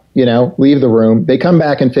out. Leave the room. They come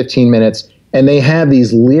back in 15 minutes, and they have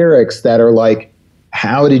these lyrics that are like,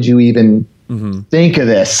 how did you even think of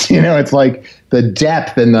this? It's like the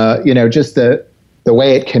depth and the, just the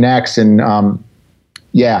way it connects. And I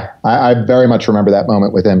very much remember that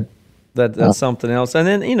moment with him. That's something else. And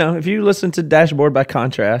then, if you listen to Dashboard by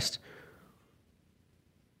contrast,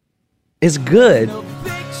 it's good.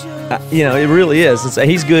 It really is.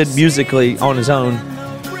 He's good musically on his own.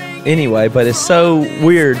 Anyway, but it's so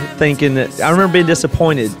weird thinking that I remember being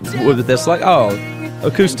disappointed with this, like,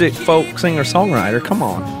 acoustic folk singer songwriter, come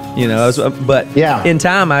on, but in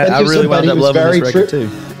time I really wound up loving this record too.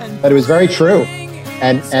 But it was very true,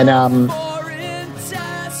 and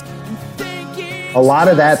a lot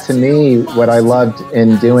of that, to me, what I loved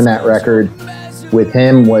in doing that record with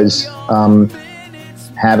him was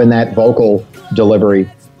having that vocal delivery.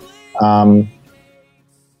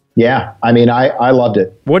 Yeah, I mean, I loved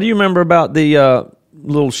it. What do you remember about the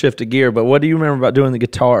little shift of gear, but what do you remember about doing the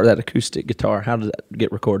guitar, that acoustic guitar? How did that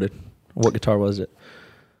get recorded? What guitar was it?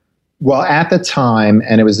 Well, at the time,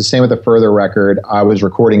 and it was the same with the Further record, I was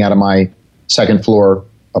recording out of my second floor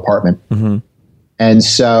apartment. And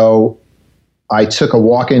so I took a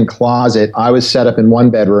walk-in closet. I was set up in one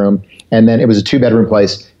bedroom, and then it was a 2-bedroom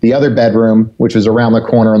place. The other bedroom, which was around the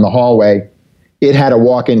corner in the hallway, it had a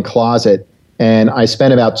walk-in closet. And I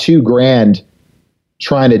spent about $2,000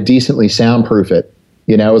 trying to decently soundproof it.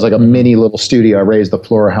 It was like a mini little studio. I raised the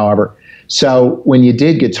floor, however. So when you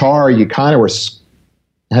did guitar, you kind of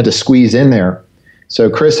had to squeeze in there. So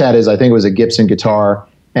Chris had I think it was a Gibson guitar.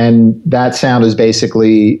 And that sound is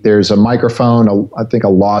basically, there's a microphone, I think a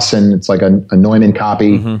Lawson, it's like a Neumann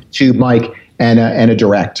copy, tube mic, and a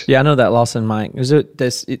direct. Yeah, I know that Lawson mic. Is it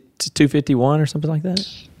 251 or something like that?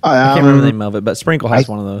 I can't remember the name of it, but Sprinkle has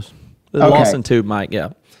one of those. The Lawson tube mic, yeah.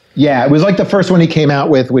 Yeah, it was like the first one he came out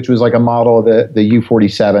with, which was like a model of the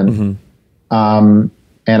U47. And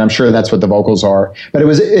I'm sure that's what the vocals are. But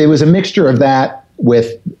it was a mixture of that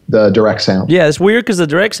with the direct sound. Yeah, it's weird because the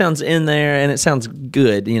direct sound's in there and it sounds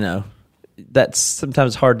good, that's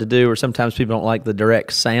sometimes hard to do, or sometimes people don't like the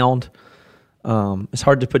direct sound. It's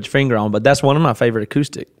hard to put your finger on, but that's one of my favorite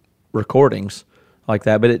acoustic recordings like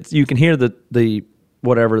that. But you can hear the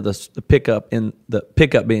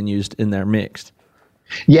pickup being used in there mixed.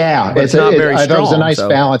 Yeah, it's not very strong. It was a nice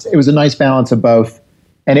balance. It was a nice balance of both,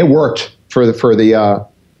 and it worked for the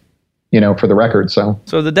record.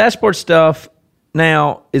 So the dashboard stuff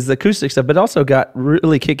now is the acoustic stuff, but also got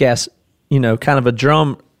really kick-ass, kind of a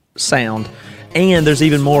drum sound, and there's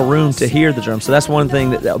even more room to hear the drums. So that's one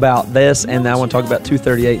thing about this, and I want to talk about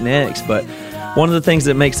 238 next. But one of the things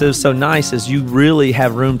that makes those so nice is you really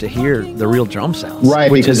have room to hear the real drum sounds,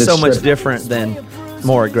 right? Which is so much different than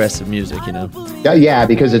more aggressive music, Yeah,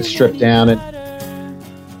 because it's stripped down and.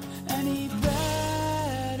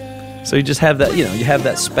 So you just have that, you have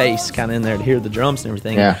that space kind of in there to hear the drums and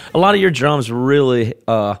everything. Yeah. A lot of your drums really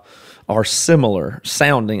are similar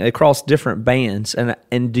sounding across different bands. And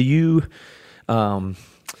do you do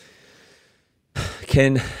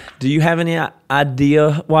you have any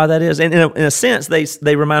idea why that is? And in a sense,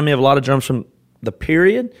 they remind me of a lot of drums from the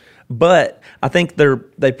period, but I think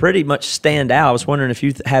they pretty much stand out. I was wondering if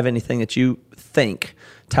you have anything that you think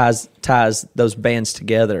ties those bands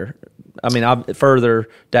together. I mean, further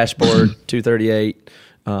Dashboard 238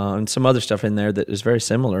 and some other stuff in there that is very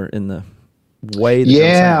similar in the way that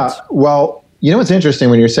it sounds. Well, what's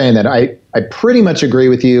interesting when you're saying that, I pretty much agree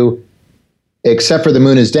with you, except for The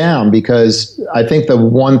Moon Is Down, because I think the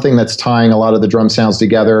one thing that's tying a lot of the drum sounds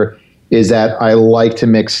together is that I like to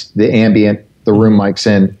mix the ambient, the room mics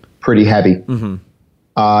in pretty heavy. Mm-hmm.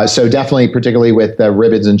 So definitely, particularly with the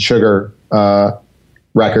Ribbons and Sugar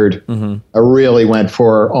record, I really went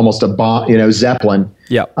for almost a bomb, Zeppelin.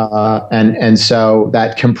 Yeah. And so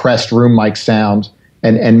that compressed room mic sound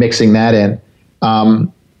and mixing that in.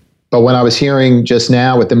 But when I was hearing just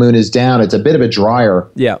now with The Moon Is Down, it's a bit of a drier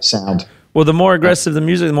sound. Well, the more aggressive the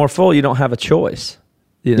music, the more full. You don't have a choice.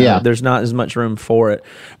 There's not as much room for it.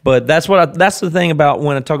 But that's the thing about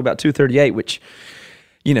when I talk about 238, which,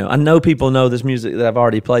 I know people know this music that I've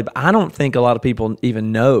already played, but I don't think a lot of people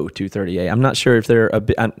even know 238. I'm not sure if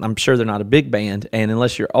I'm sure they're not a big band, and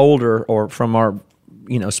unless you're older or from our,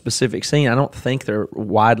 specific scene, I don't think they're a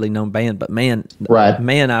widely known band. But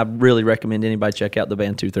man, I really recommend anybody check out the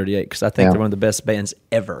band 238 because I think they're one of the best bands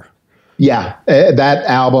ever. Yeah, that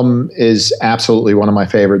album is absolutely one of my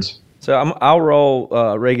favorites. So I'll roll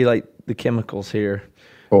Regulate the Chemicals here.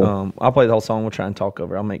 Cool. I'll play the whole song. We'll try and talk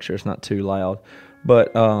over it. I'll make sure it's not too loud.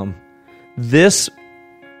 But this,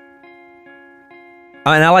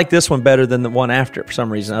 and I like this one better than the one after for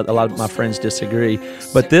some reason. A lot of my friends disagree.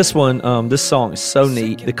 But this one, this song is so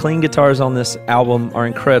neat. The clean guitars on this album are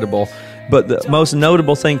incredible. But the most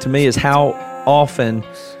notable thing to me is how often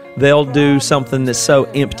they'll do something that's so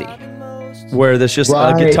empty, where there's just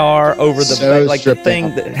a guitar over the the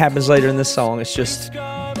thing that happens later in this song. It's just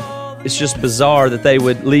bizarre that they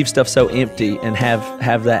would leave stuff so empty and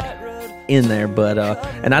have that in there. But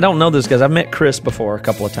and I don't know those guys. I've met Chris before a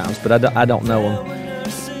couple of times, but I don't know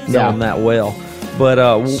him that well. But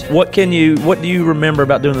what do you remember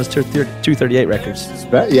about doing those 238 records?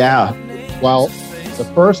 Well, the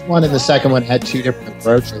first one and the second one had two different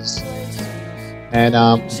approaches, and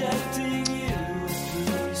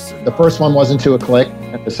the first one wasn't to a click,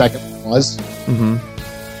 and the second one was. Mm-hmm.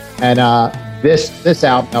 And this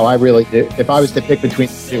album, no, I really do. If I was to pick between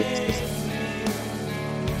the two, it's this.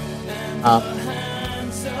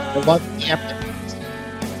 I love the ambient.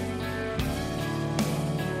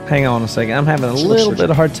 Hang on a second. I'm having a little bit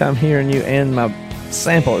of hard time hearing you and my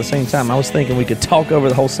sample at the same time. I was thinking we could talk over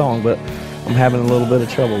the whole song, but I'm having a little bit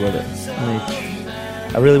of trouble with it.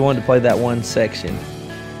 I really wanted to play that one section.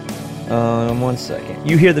 1 second.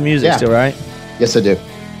 You hear the music still, right? Yes, I do.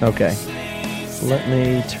 Okay. Let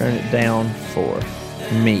me turn it down for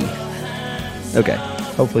me. Okay.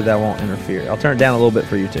 Hopefully that won't interfere. I'll turn it down a little bit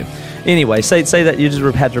for you too. Anyway, say that you just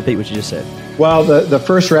had to repeat what you just said. Well, the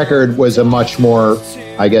first record was a much more,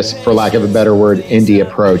 I guess, for lack of a better word, indie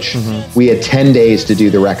approach. Mm-hmm. We had 10 days to do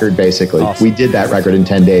the record, basically. Awesome. We did that record in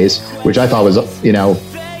 10 days, which I thought was,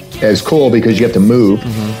 it was cool because you have to move.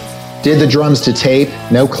 Mm-hmm. Did the drums to tape,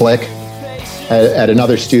 no click, at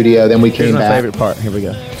another studio. Then we came back. Here's my favorite part. Here we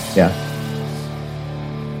go. Yeah.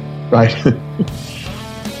 Right.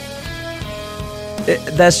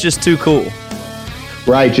 That's just too cool.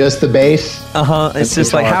 Right, just the bass. It's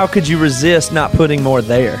just like, how could you resist not putting more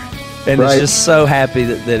there? And it's just so happy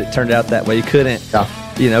that it turned out that way. You couldn't,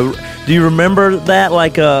 do you remember that?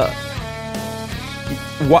 Like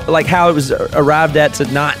how it was arrived at to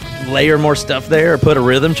not layer more stuff there or put a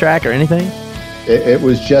rhythm track or anything? It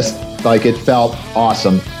was just like, it felt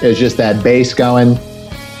awesome. It was just that bass going,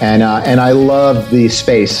 and I love the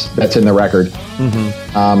space that's in the record.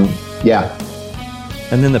 Yeah.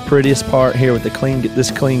 And then the prettiest part here with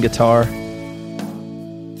this clean guitar.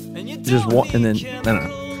 Just one, and then I don't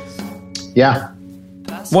know. Yeah.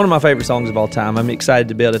 One of my favorite songs of all time. I'm excited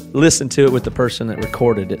to be able to listen to it with the person that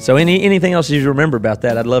recorded it. So anything else you remember about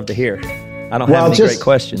that, I'd love to hear. I don't have any great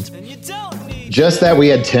questions. Just that we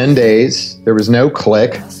had 10 days. There was no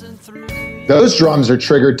click. Those drums are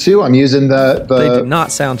triggered too. I'm using the They did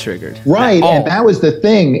not sound triggered. Right, and that was the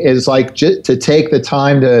thing, is like just to take the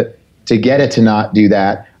time to get it to not do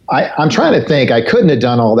that. I'm trying to think. I couldn't have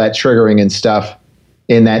done all that triggering and stuff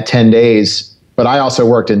in that 10 days, but I also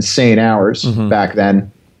worked insane hours back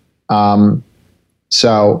then.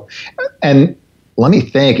 So, and let me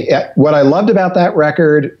think. What I loved about that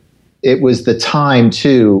record, it was the time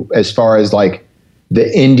too, as far as like the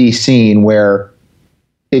indie scene, where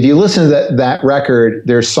if you listen to that record,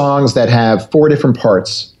 there's songs that have 4 different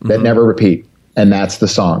parts that never repeat, and that's the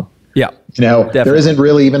song. Yeah, definitely. There isn't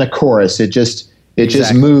really even a chorus. It just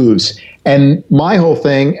moves. And my whole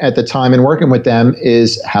thing at the time in working with them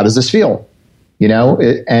is, how does this feel?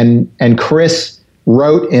 And Chris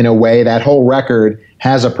wrote in a way, that whole record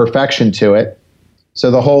has a perfection to it.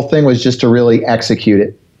 So the whole thing was just to really execute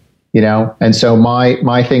it, And so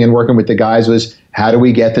my thing in working with the guys was, how do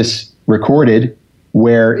we get this recorded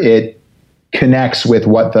where it connects with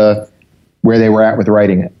where they were at with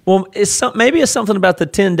writing it? Well, maybe it's something about the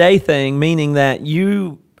 10-day thing, meaning that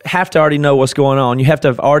you have to already know what's going on. You have to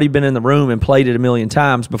have already been in the room and played it a million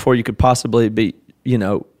times before you could possibly be,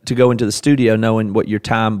 to go into the studio knowing what your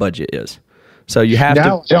time budget is. So you have to.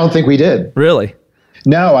 No, I don't think we did. Really?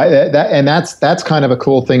 No, that's kind of a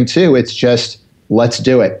cool thing too. It's just, let's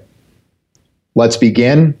do it. Let's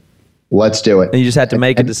begin. Let's do it. And you just have to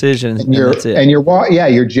make a decision, and that's it. And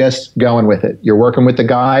you're just going with it. You're working with the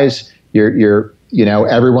guys. You're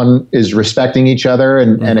everyone is respecting each other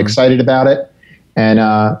and excited about it.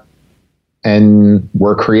 And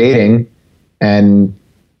we're creating, and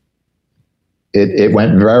it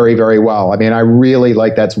went very, very well. I mean, I really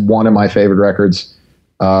that's one of my favorite records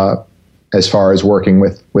as far as working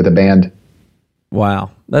with a band.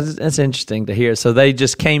 Wow. That's interesting to hear. So they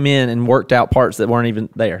just came in and worked out parts that weren't even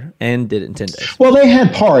there and did it in 10 days. Well, they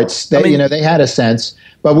had parts that, they had a sense,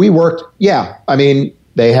 but we worked. Yeah. I mean,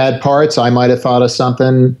 they had parts. I might have thought of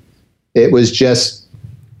something. It was just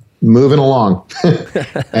moving along.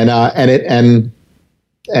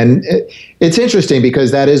 It's interesting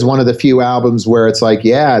because that is one of the few albums where it's like,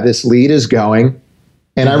 yeah, this lead is going.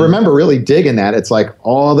 And I remember really digging that. It's like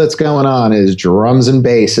all that's going on is drums and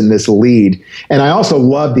bass in this lead. And I also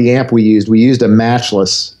loved the amp we used. We used a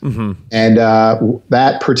Matchless. And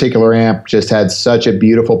that particular amp just had such a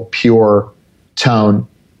beautiful, pure tone.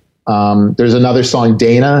 There's another song,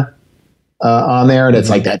 Dana, on there. And it's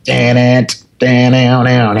like that. Yeah.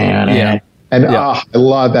 And I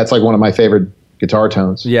love, that's like one of my favorite guitar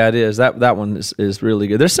tones. Yeah, it is. That one is really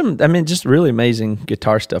good. There's some, just really amazing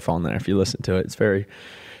guitar stuff on there if you listen to it. It's very,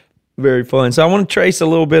 very fun. So I want to trace a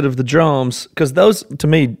little bit of the drums, because those, to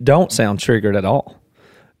me, don't sound triggered at all.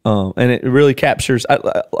 And it really captures,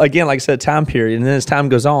 again, like I said, time period. And then as time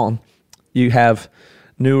goes on, you have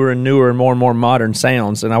newer and newer and more modern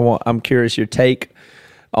sounds. And I'm curious your take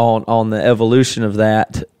on the evolution of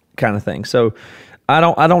that kind of thing. So I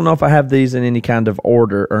don't know if I have these in any kind of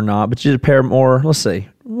order or not, but you did Paramore. Let's see.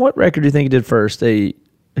 What record do you think you did first? A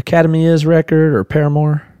Academy Is record or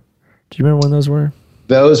Paramore? Do you remember when those were?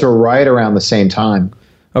 Those were right around the same time.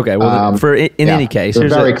 Okay, well, in any case, they're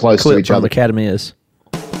very close to each other. Academy Is.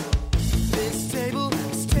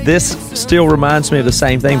 This still reminds me of the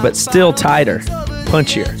same thing, but still tighter,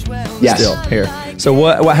 punchier. Yes. Still here. So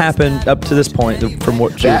what happened up to this point from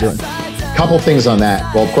what you were doing? Couple things on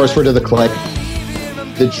that. Well, of course, we're to the click.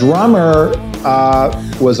 The drummer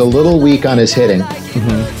was a little weak on his hitting,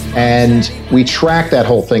 and we tracked that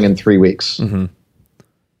whole thing in 3 weeks.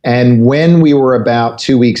 And when we were about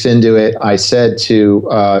 2 weeks into it, I said to,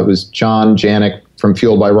 it was John Janik from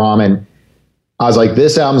Fueled by Ramen, I was like,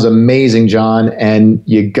 this album's amazing, John, and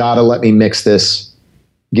you got to let me mix this.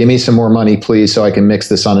 Give me some more money, please, so I can mix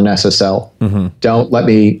this on an SSL.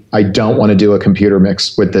 I don't want to do a computer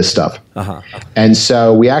mix with this stuff. And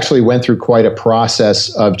so we actually went through quite a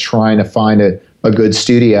process of trying to find a good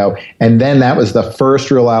studio. And then that was the first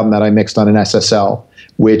real album that I mixed on an SSL,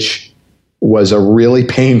 which was a really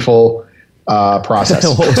painful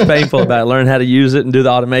process. What was painful about it? Learn how to use it and do the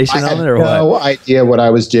automation on it, or what? I had no idea what I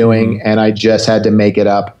was doing, and I just had to make it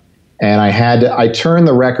up. And I turned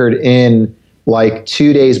the record in like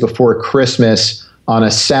 2 days before Christmas on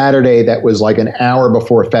a Saturday that was like an hour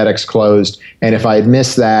before FedEx closed. And if I had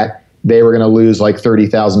missed that, they were going to lose like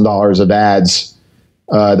 $30,000 of ads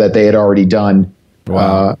that they had already done.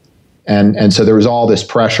 Wow. And so there was all this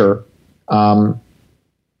pressure.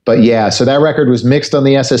 But yeah, so that record was mixed on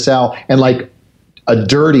the SSL, and like a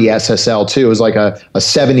dirty SSL too. It was like a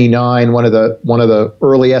 79, one of the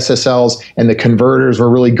early SSLs, and the converters were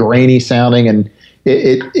really grainy sounding, and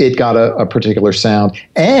it got a particular sound.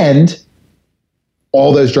 And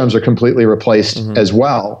all those drums are completely replaced as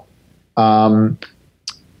well. And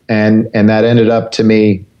that ended up, to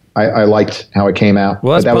me, I liked how it came out.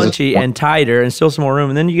 Well, that's punchy and tighter and still some more room.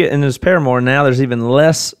 And then you get in this Paramore, now there's even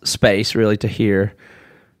less space really to hear.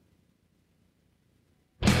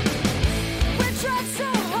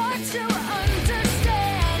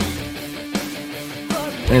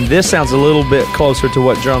 And this sounds a little bit closer to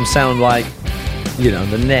what drums sound like,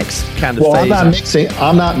 the next kind of phase.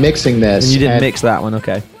 I'm not mixing this. And you didn't mix that one,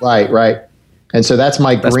 okay. Right. And so that's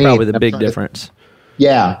Mike Green. That's probably the big difference.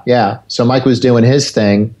 Yeah. So Mike was doing his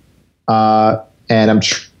thing, and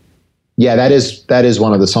that is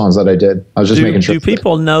one of the songs that I did. I was just making sure. Do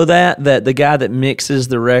people know that the guy that mixes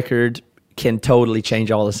the record can totally change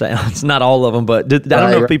all the sounds? Not all of them, but I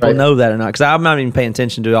don't know if people know that or not, because I'm not even paying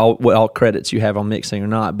attention to what all credits you have on mixing or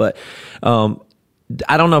not. But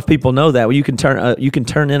I don't know if people know that. Well, you can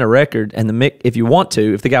turn in a record, and the mix, if you want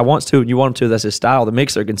to, if the guy wants to, and you want him to, that's his style. The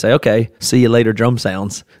mixer can say, "Okay, see you later, drum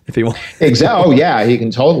sounds." If he wants. Exactly. Oh yeah, he can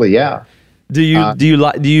totally. Yeah. Do you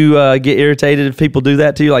get irritated if people do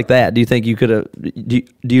that to you like that? Do you think you could have? Do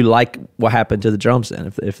you like what happened to the drums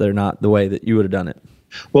then if they're not the way that you would have done it?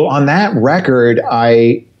 Well, on that record,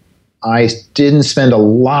 I didn't spend a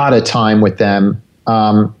lot of time with them,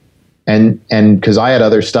 and because I had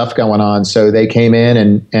other stuff going on, so they came in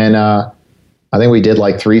and I think we did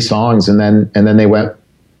like 3 songs, and then they went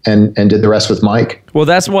and did the rest with Mike. Well,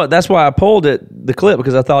 that's why I pulled the clip,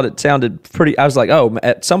 because I thought it sounded pretty. I was like, oh,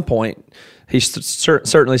 at some point he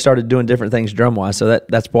certainly started doing different things drum wise. So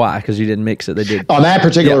that's why, because you didn't mix it. They did on that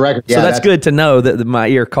particular record. Yeah, so that's good to know that my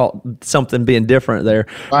ear caught something being different there.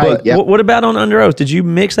 Right. But what about on Underoath? Did you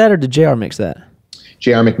mix that, or did JR mix that?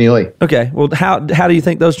 JR McNeely. Okay. Well, how do you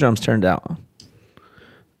think those drums turned out?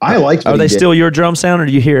 I liked. Are they still your drum sound, or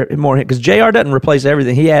do you hear it more? Because JR doesn't replace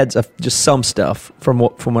everything. He adds just some stuff from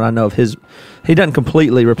what I know of his. He doesn't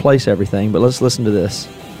completely replace everything. But let's listen to this.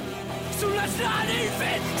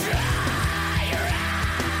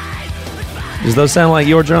 Does those sound like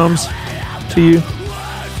your drums to you?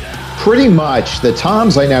 Pretty much. The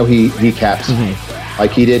toms I know he kept.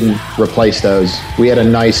 Like he didn't replace those. We had a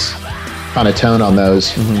nice kind of tone on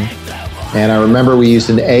those. And I remember we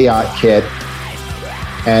used an AOT kit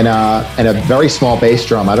and a very small bass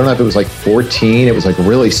drum. I don't know if it was like 14. It was like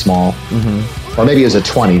really small. Or maybe it was a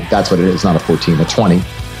 20. That's what it is. Not a 14, a 20.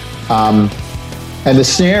 And the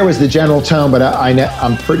snare was the general tone, but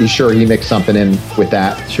I'm pretty sure he mixed something in with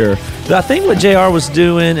that. Sure. I think what JR was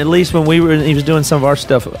doing, at least when he was doing some of our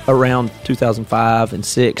stuff around 2005 and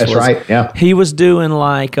 6. That's right, yeah. He was doing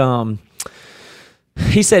like,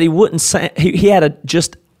 he said he wouldn't, he had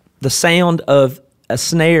just the sound of a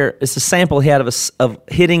snare. It's a sample he had of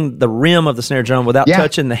hitting the rim of the snare drum without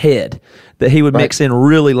touching the head, that he would mix in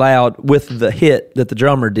really loud with the hit that the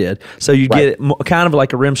drummer did. So you get it kind of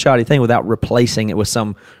like a rim shotty thing without replacing it with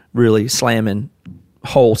some really slamming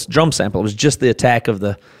whole drum sample. It was just the attack of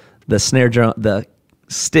the snare drum, the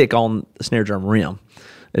stick on the snare drum rim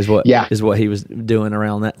is what he was doing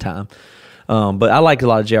around that time. But I like a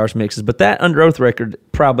lot of JR's mixes. But that Underoath record,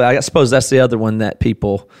 probably, I suppose that's the other one that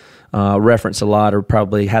people reference a lot, or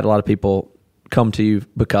probably had a lot of people come to you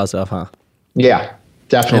because of, huh? Yeah,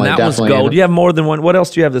 definitely. And that was gold. You have more than one. What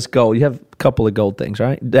else do you have that's gold? You have a couple of gold things,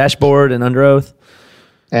 right? Dashboard and Underoath.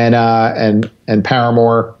 And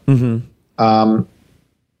Paramore.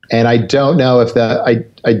 And I don't know if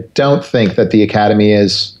I don't think that the Academy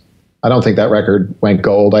is. I don't think that record went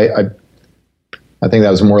gold. I think that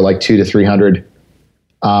was more like 200 to 300.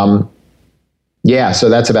 So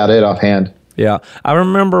that's about it offhand. Yeah, I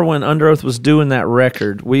remember when Underoath was doing that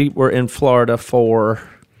record. We were in Florida for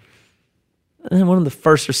one of the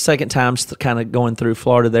first or second times kind of going through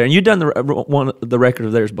Florida there. And you'd done the record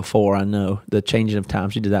of theirs before, I know, the Changing of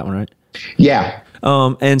Times. You did that one, right? Yeah.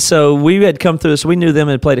 And so we had come through, so we knew them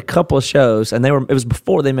and played a couple of shows, and it was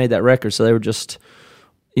before they made that record, so they were just,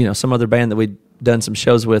 some other band that we'd done some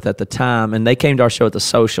shows with at the time, and they came to our show at the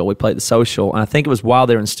Social. We played the Social, and I think it was while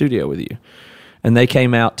they were in studio with you. And they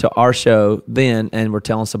came out to our show then and were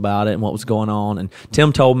telling us about it and what was going on. And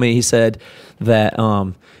Tim told me, he said that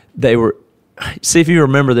they were, see if you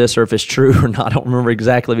remember this or if it's true or not, I don't remember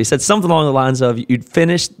exactly. But he said something along the lines of, you'd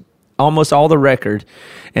finished almost all the record,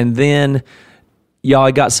 and then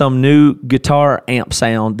y'all got some new guitar amp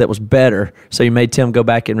sound that was better, so you made Tim go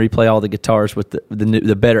back and replay all the guitars with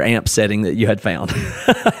the better amp setting that you had found.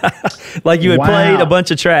 Like you had played a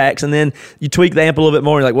bunch of tracks, and then you tweaked the amp a little bit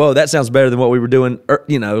more. And you're like, whoa, that sounds better than what we were doing,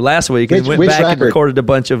 last week. And went back and recorded a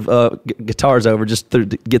bunch of guitars over just to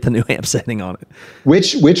get the new amp setting on it.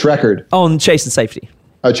 Which record? On Chasing Safety.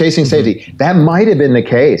 Oh, Chasing Safety. That might have been the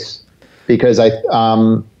case because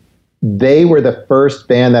they were the first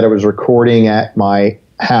band that I was recording at my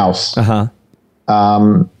house. Uh-huh.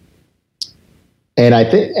 And I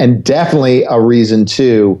think, and definitely a reason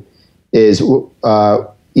too is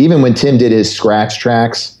even when Tim did his scratch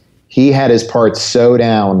tracks, he had his parts so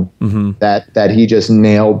down that he just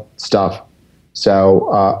nailed stuff.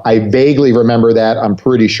 So I vaguely remember that. I'm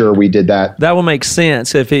pretty sure we did that. That will make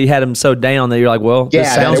sense if he had him so down that you're like, well,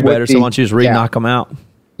 this sounds better, so why don't you just knock them out?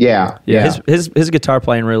 Yeah. His guitar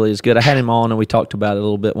playing really is good. I had him on and we talked about it a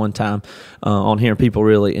little bit one time on here, and people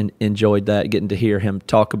really enjoyed that, getting to hear him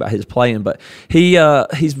talk about his playing. But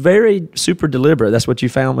he's very super deliberate. That's what you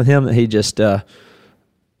found with him, that he just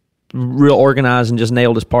real organized and just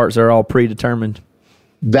nailed his parts. They're all predetermined.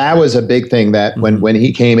 That was a big thing that when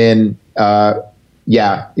he came in,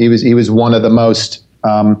 he was one of the most,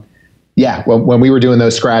 when we were doing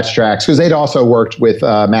those scratch tracks, because they'd also worked with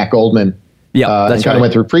Matt Goldman. Yeah, that's and kind of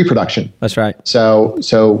went through pre-production. That's right.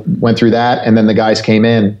 So went through that, and then the guys came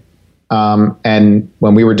in, and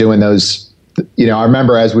when we were doing those, I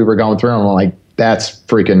remember as we were going through them, I'm like, that's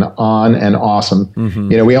freaking on and awesome.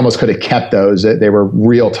 Mm-hmm. We almost could have kept those. They were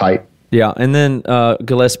real tight. Yeah, and then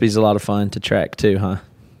Gillespie's a lot of fun to track too, huh?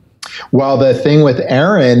 Well, the thing with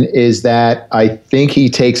Aaron is that I think he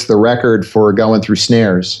takes the record for going through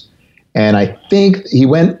snares, and I think he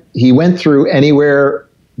went through anywhere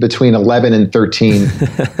between 11 and 13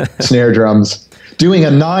 snare drums, doing a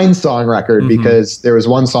 9-song record because there was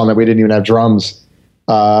one song that we didn't even have drums.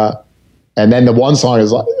 And then the one song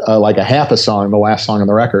is like a half a song, the last song on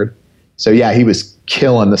the record. So yeah, he was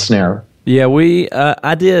killing the snare. Yeah,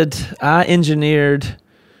 I engineered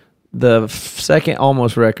the second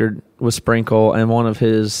Almost record with Sprinkle and one of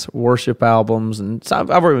his worship albums. And so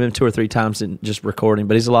I've worked with him 2 or 3 times in just recording,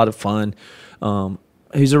 but he's a lot of fun.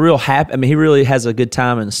 He's a real he really has a good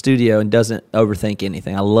time in the studio and doesn't overthink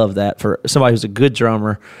anything. I love that for somebody who's a good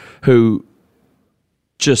drummer who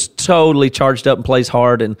just totally charged up and plays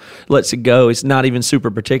hard and lets it go. He's not even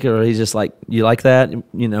super particular. He's just like, you like that?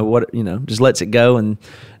 Just lets it go and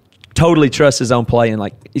totally trusts his own play. And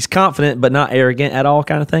like, he's confident, but not arrogant at all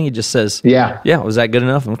kind of thing. He just says, yeah, was that good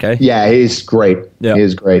enough? Okay. Yeah, he's great. Yeah. He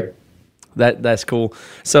is great. That's cool.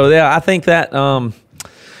 So yeah, I think that, I'm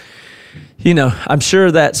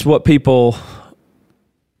sure that's what people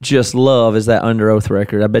just love is that Underoath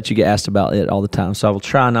record. I bet you get asked about it all the time. So I will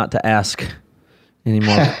try not to ask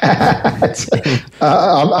anymore.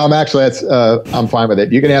 I'm fine with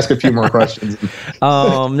it. You can ask a few more questions.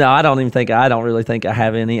 No, I don't really think I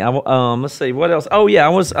have any. Let's see what else. Oh yeah, I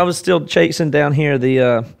was still chasing down here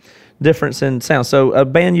the difference in sound. So a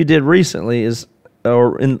band you did recently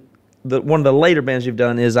one of the later bands you've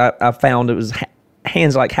done is I found it was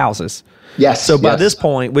Hands Like Houses. Yes. So by this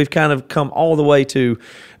point, we've kind of come all the way to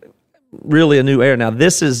really a new era. Now,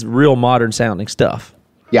 this is real modern sounding stuff.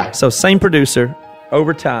 Yeah. So same producer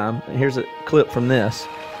over time. And here's a clip from this.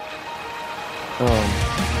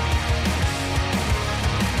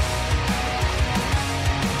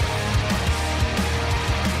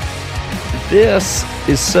 This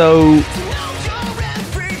is so...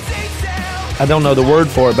 I don't know the word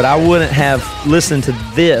for it, but I wouldn't have listened to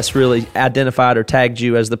this really identified or tagged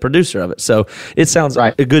you as the producer of it. So it sounds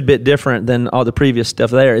a good bit different than all the previous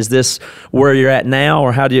stuff there. Is this where you're at now,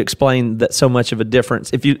 or how do you explain that so much of a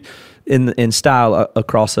difference if you in style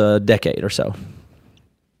across a decade or so?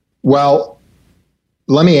 Well,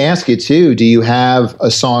 let me ask you too, do you have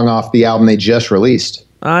a song off the album they just released?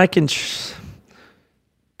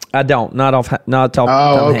 I don't. Not off.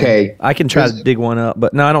 Oh, okay. I can try to dig one up,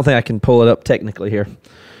 but no, I don't think I can pull it up technically here.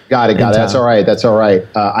 Got it. That's all right.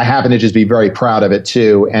 I happen to just be very proud of it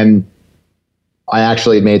too, and I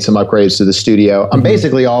actually made some upgrades to the studio. I'm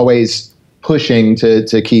basically always pushing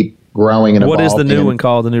to keep growing and evolving. What is the new one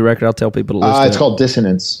called? The new record? I'll tell people to listen. It's called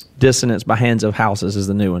Dissonance. Dissonance by Hands of Houses is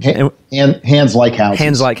the new one. Hands Like Houses.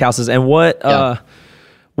 Hands Like Houses. And what? Yeah.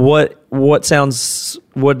 What sounds?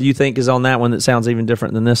 What do you think is on that one that sounds even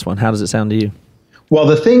different than this one? How does it sound to you? Well,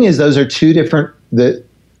 the thing is, those are two different. The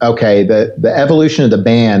evolution of the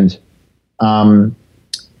band.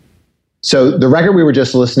 So the record we were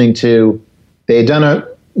just listening to, they had done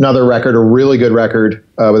another record, a really good record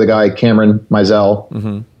with a guy Cameron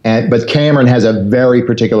Mizell, but Cameron has a very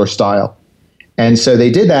particular style, And so they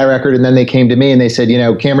did that record, and then they came to me and they said,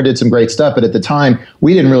 Cameron did some great stuff, but at the time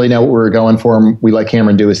we didn't really know what we were going for, and we let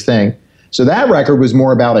Cameron do his thing. So that record was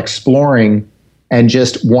more about exploring and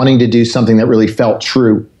just wanting to do something that really felt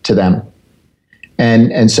true to them.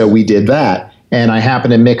 And so we did that. And I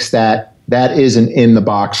happened to mix that. That is an in the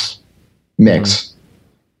box mix.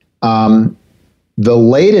 The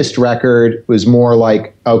latest record was more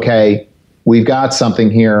like, okay, we've got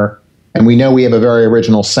something here, and we know we have a very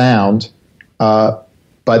original sound,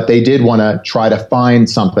 but they did want to try to find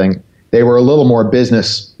something. They were a little more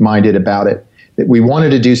business-minded about it. That we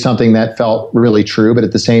wanted to do something that felt really true, but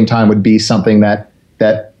at the same time would be something that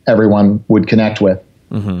everyone would connect with.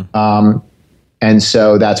 And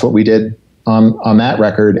so that's what we did on that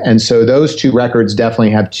record. And so those two records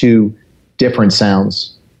definitely have two different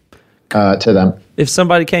sounds to them. If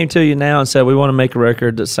somebody came to you now and said, we want to make a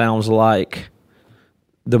record that sounds like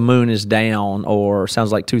The Moon Is Down or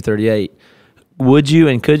sounds like 238, would you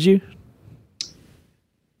and could you?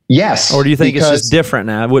 Yes. Or do you think it's just different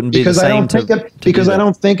now? It wouldn't be the same. I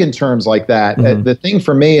don't think in terms like that. The thing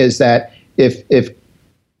for me is that if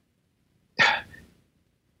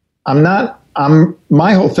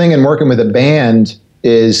my whole thing in working with a band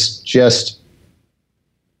is just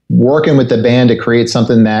working with the band to create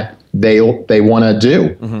something that they want to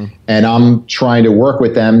do. And I'm trying to work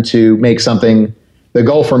with them to make something. The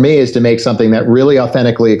goal for me is to make something that really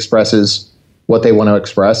authentically expresses what they want to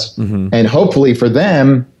express. And hopefully for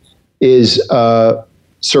them is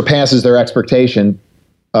surpasses their expectation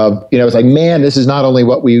of, it's like, man, this is not only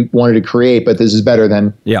what we wanted to create, but this is better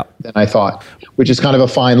than I thought, which is kind of a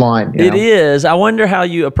fine line. It is. I wonder how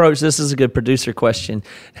you approach this. Is a good producer question.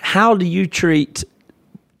 How do you treat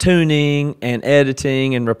tuning and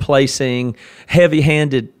editing and replacing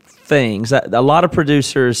heavy-handed things? A lot of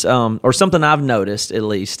producers, or something I've noticed at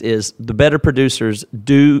least, is the better producers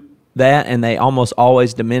do that, and they almost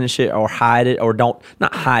always diminish it or hide it, or not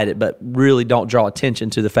hide it, but really don't draw attention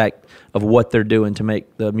to the fact of what they're doing to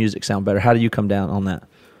make the music sound better. How do you come down on that?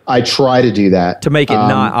 I try to do that. To make it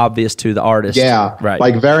not obvious to the artist. Yeah. Right.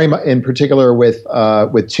 Like very much, in particular with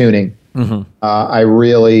tuning, I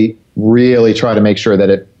really, really try to make sure that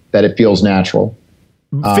it feels natural.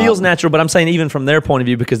 Feels natural, but I'm saying even from their point of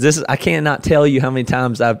view, because I cannot tell you how many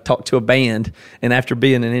times I've talked to a band, and after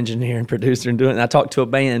being an engineer and producer and doing it, and I talked to a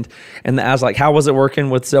band, and I was like, how was it working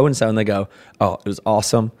with so-and-so? And they go, oh, it was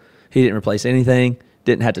awesome. He didn't replace anything,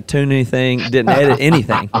 didn't have to tune anything, didn't edit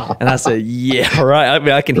anything. And I said, yeah, right. I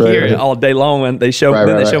mean, I can hear it all day long when they show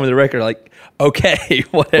me the record, like, okay,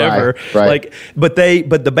 whatever. Right. But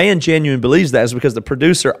the band genuinely believes that is because the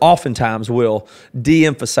producer oftentimes will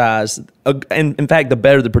de-emphasize, and in fact, the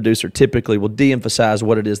better the producer typically will de-emphasize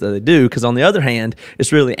what it is that they do. Because on the other hand,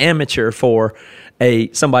 it's really amateur for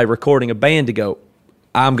somebody recording a band to go,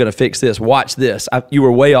 I'm going to fix this. Watch this. You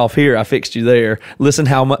were way off here. I fixed you there. Listen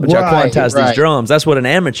how much I quantized these drums. That's what an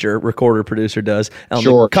amateur recorder producer does. And on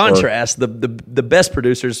the contrast, the best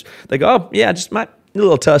producers, they go, oh, yeah, just a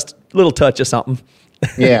little touch of something.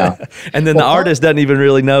 Yeah. And then the artist doesn't even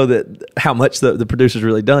really know how much the producer's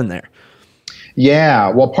really done there. Yeah.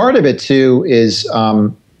 Well, part of it, too, is,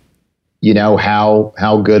 how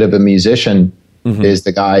good of a musician is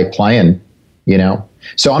the guy playing,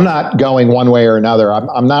 So I'm not going one way or another.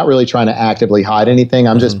 I'm not really trying to actively hide anything.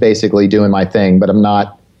 I'm just basically doing my thing, but I'm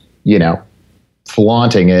not,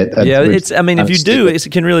 flaunting it. If you do,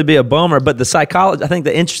 it can really be a bummer. But the psychology, I think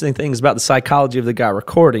the interesting thing is about the psychology of the guy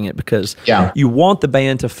recording it, because you want the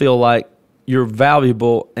band to feel like you're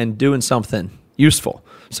valuable and doing something useful.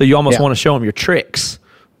 So you almost want to show them your tricks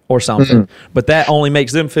or something. But that only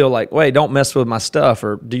makes them feel like, wait, don't mess with my stuff,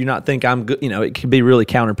 or do you not think I'm good? It can be really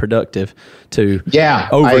counterproductive to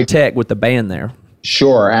over-tech with the band there.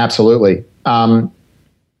 Sure, absolutely. I'm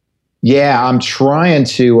trying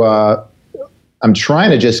to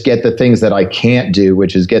just get the things that I can't do,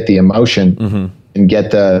 which is get the emotion and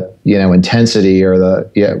get the, intensity, or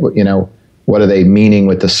the, what are they meaning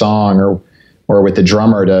with the song, or with the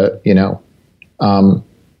drummer to,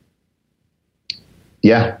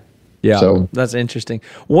 Yeah, so that's interesting.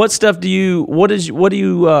 What stuff do you?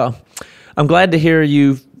 I'm glad to hear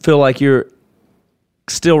you feel like you're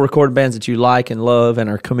still recording bands that you like and love and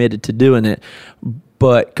are committed to doing it.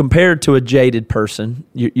 But compared to a jaded person,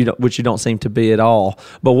 which you don't seem to be at all.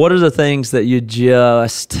 But what are the things that you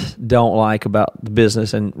just don't like about the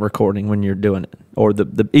business and recording when you're doing it, or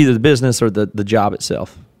either the business or the job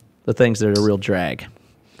itself? The things that are a real drag.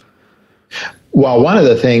 Well, one of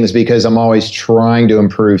the things, because I'm always trying to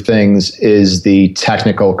improve things, is the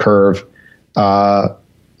technical curve of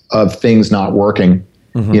things not working.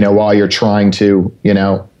 While you're trying to,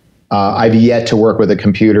 I've yet to work with a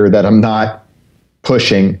computer that I'm not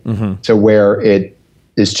pushing to where it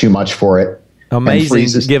is too much for it.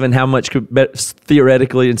 Amazing, given how much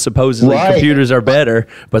theoretically and supposedly computers are better,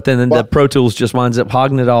 but then the Pro Tools just winds up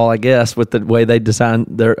hogging it all, I guess, with the way they design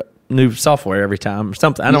their new software every time or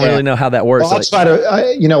something. I don't really know how that works. Well, outside of,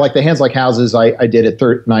 like the Hands Like Houses, I did at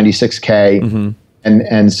 96K,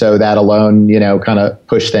 and so that alone, kind of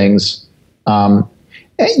pushed things.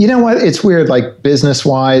 You know what? It's weird, like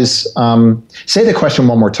business-wise. Say the question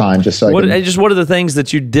one more time, just so what are the things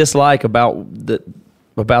that you dislike about the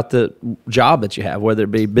job that you have, whether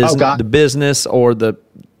it be the business or the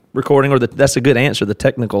recording, or that's a good answer, the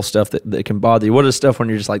technical stuff that can bother you. What is stuff when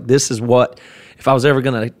you're just like, this is what, if I was ever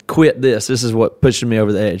going to quit this is what pushes me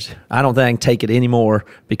over the edge. I don't think I can take it anymore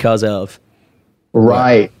because of.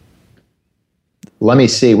 Right. Let me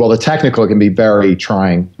see. Well, the technical can be very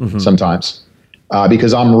trying sometimes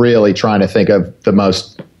because I'm really trying to think of the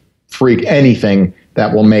most anything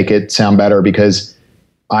that will make it sound better, because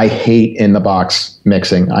I hate in the box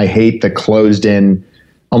mixing. I hate the closed in,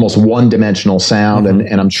 almost one-dimensional sound,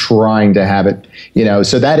 and I'm trying to have it,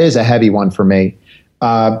 so that is a heavy one for me.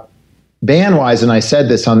 Band-wise, and I said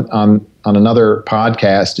this on another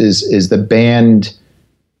podcast, is the band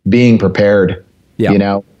being prepared,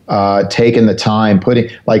 taking the time,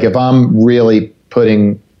 if I'm really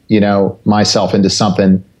putting, myself into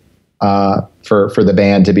something for the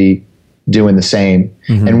band to be doing the same.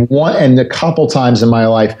 And a couple times in my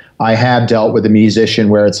life, I have dealt with a musician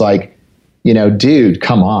where it's like, dude,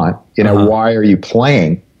 come on, why are you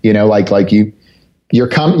playing? You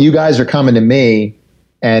guys are coming to me,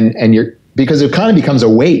 and you're, because it kind of becomes a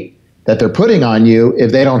weight that they're putting on you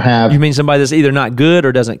if they don't have. You mean somebody that's either not good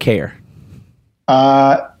or doesn't care?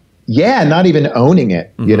 Yeah, not even owning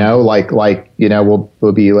it.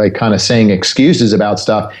 We'll be like kind of saying excuses about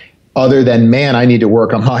stuff. Other than, man, I need to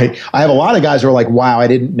work on I have a lot of guys who are like, wow, I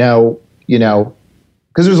didn't know,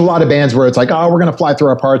 because there's a lot of bands where it's like, oh, we're going to fly through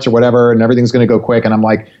our parts or whatever, and everything's going to go quick. And I'm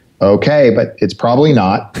like, okay, but it's probably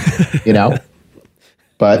not,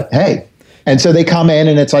 but hey. And so they come in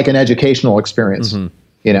and it's like an educational experience,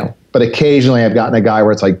 but occasionally I've gotten a guy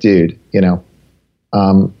where it's like, dude,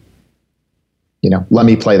 let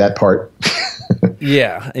me play that part.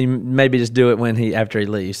 Yeah, and maybe just do it after he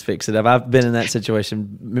leaves, fix it up. I've been in that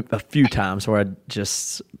situation a few times where I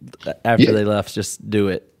just, after they left, just do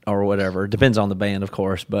it or whatever. It depends on the band, of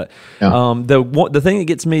course. But the thing that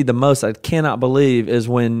gets me the most, I cannot believe, is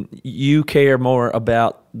when you care more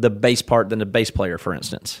about the bass part than the bass player, for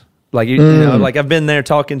instance. Like like I've been there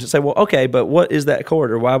talking to say, well, okay, but what is that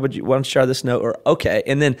chord, or why don't you try this note, or okay,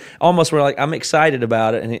 and then almost we're like, I'm excited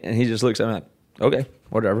about it, and he just looks at me like, okay,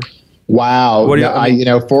 whatever. Wow.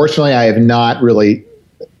 Fortunately, I have not really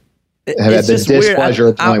had the displeasure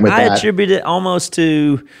of playing with that. I attribute it almost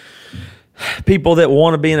to people that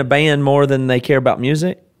want to be in a band more than they care about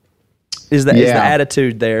music. Is the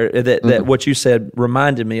attitude there that what you said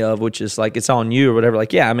reminded me of, which is like, it's on you or whatever.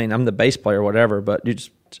 Like, yeah, I mean, I'm the bass player or whatever, but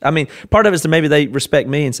part of it is that maybe they respect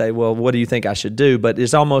me and say, well, what do you think I should do? But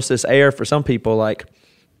it's almost this air for some people, like,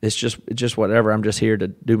 it's just whatever. I'm just here to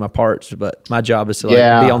do my parts, but my job is to be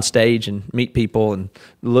on stage and meet people and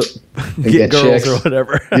get girls chicks or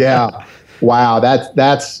whatever. Yeah, wow.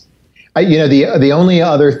 That's the only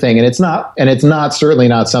other thing, and it's not certainly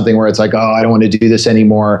not something where it's like, oh, I don't want to do this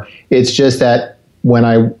anymore. It's just that when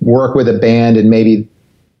I work with a band and maybe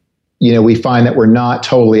we find that we're not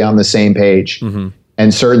totally on the same page.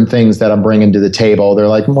 And certain things that I'm bringing to the table, they're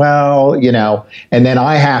like, well, and then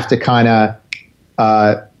I have to kind of.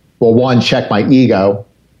 One, check my ego,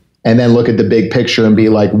 and then look at the big picture and be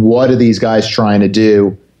like, what are these guys trying to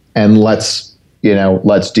do? And let's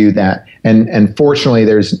do that. And fortunately,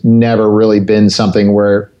 there's never really been something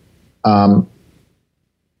where, I've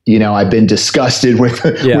been disgusted with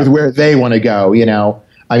where they want to go.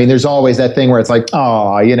 I mean, there's always that thing where it's like,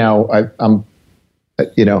 oh, I'm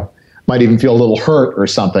might even feel a little hurt or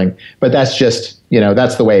something, but that's just,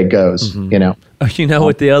 that's the way it goes,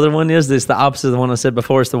 what the other one is? It's the opposite of the one I said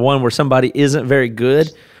before. It's the one where somebody isn't very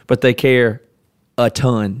good, but they care a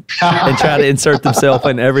ton and try to insert themselves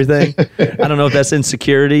in everything. I don't know if that's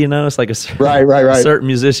insecurity, it's like a certain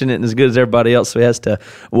musician isn't as good as everybody else, so he has to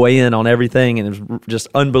weigh in on everything and is just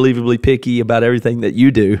unbelievably picky about everything that you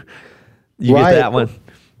do. You get that one?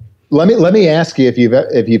 Let me ask you if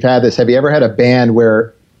you've had this. Have you ever had a band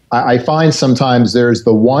where I find sometimes there's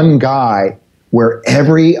the one guy where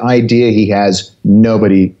every idea he has,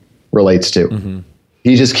 nobody relates to.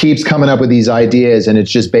 He just keeps coming up with these ideas, and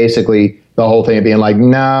it's just basically the whole thing of being like,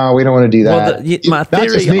 no, we don't want to do that. Well, my theory,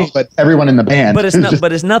 not just me, but everyone in the band.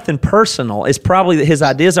 But it's nothing personal. It's probably that his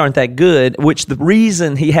ideas aren't that good. Which the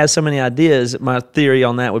reason he has so many ideas, my theory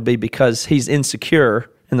on that would be because he's insecure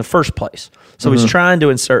in the first place. So he's trying to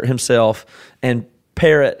insert himself and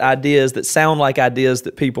parrot ideas that sound like ideas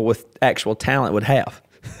that people with actual talent would have.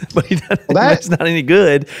 But that's not any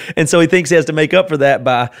good. And so he thinks he has to make up for that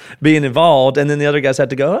by being involved. And then the other guys have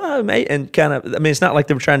to go, oh, mate, and kind of, I mean, it's not like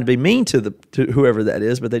they were trying to be mean to whoever that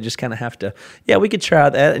is, but they just kind of have to, yeah, we could try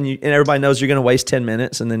that. And everybody knows you're going to waste 10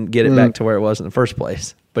 minutes and then get it back to where it was in the first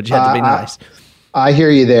place. But you have to be nice. I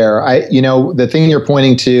hear you there. The thing you're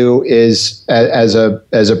pointing to is as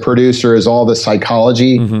a producer is all the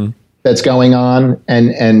psychology that's going on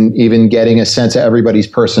and even getting a sense of everybody's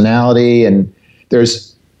personality. And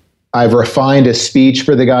I've refined a speech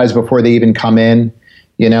for the guys before they even come in,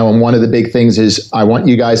 and one of the big things is I want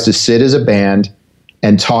you guys to sit as a band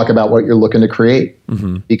and talk about what you're looking to create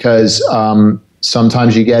because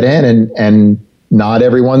sometimes you get in and not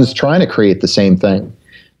everyone's trying to create the same thing.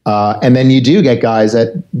 And then you do get guys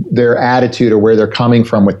that their attitude or where they're coming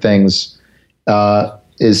from with things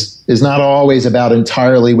is not always about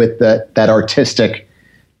entirely with that artistic,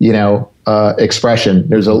 expression.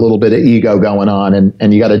 There's a little bit of ego going on,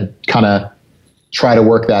 and you got to kind of try to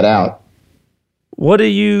work that out. What do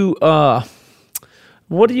you hope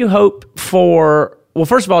for? Well,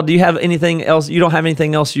 first of all, do you have anything else? You don't have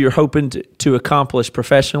anything else you're hoping to accomplish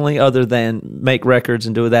professionally other than make records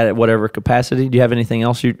and do that at whatever capacity? Do you have anything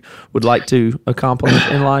else you would like to accomplish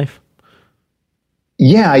in life?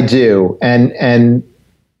 Yeah, I do. And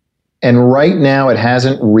right now it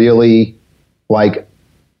hasn't really, like,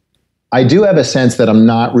 I do have a sense that I'm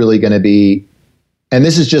not really going to be, and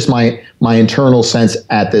this is just my internal sense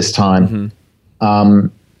at this time.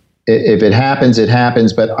 If it happens, it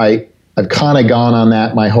happens, but I've kind of gone on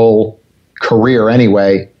that my whole career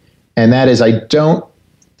anyway. And that is, I don't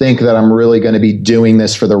think that I'm really going to be doing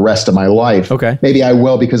this for the rest of my life. Okay. Maybe I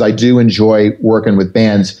will because I do enjoy working with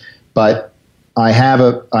bands, but I have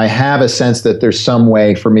a sense that there's some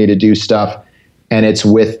way for me to do stuff and it's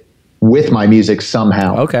with my music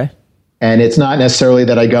somehow. Okay. And it's not necessarily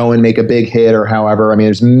that I go and make a big hit or however. I mean,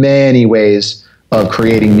 there's many ways of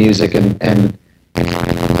creating music and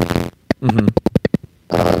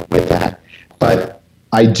with that. But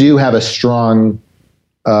I do have a strong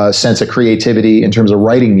sense of creativity in terms of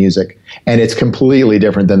writing music, and it's completely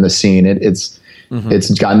different than the scene. It's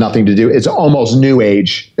got nothing to do. It's almost new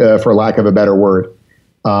age, for lack of a better word.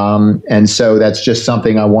 And so that's just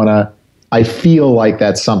something I feel like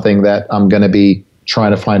that's something that I'm going to be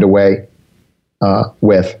trying to find a way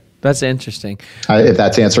with. That's interesting. If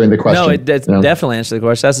that's answering the question. No, it definitely answers the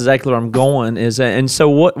question. That's exactly where I'm going. And so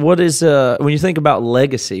what is when you think about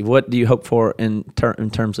legacy, what do you hope for in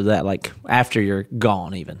terms of that? Like after you're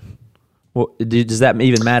gone, even. Does that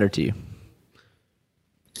even matter to you?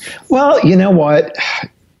 Well, you know what?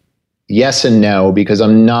 Yes and no, because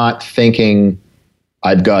I'm not thinking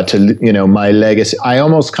I've got to, my legacy. I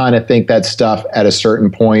almost kind of think that stuff at a certain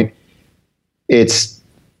point,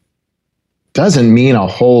 doesn't mean a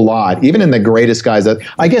whole lot. Even in the greatest guys, that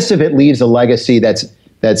I guess if it leaves a legacy that's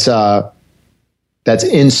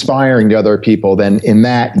inspiring to other people, then in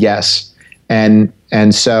that, yes. And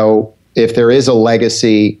so if there is a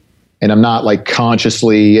legacy, and I'm not like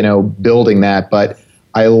consciously, building that, but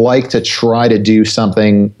I like to try to do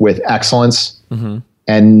something with excellence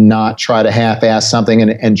and not try to half-ass something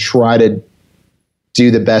and try to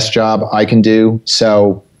do the best job I can do.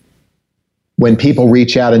 So when people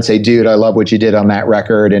reach out and say, dude, I love what you did on that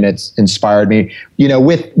record and it's inspired me,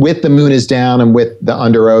 with The Moon Is Down and with the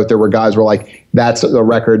Underoath, there were guys who were like, that's a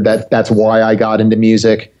record that's why I got into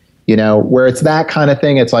music, where it's that kind of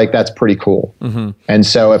thing. It's like, that's pretty cool. And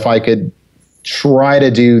so if I could try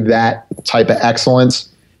to do that type of excellence,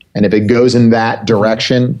 and if it goes in that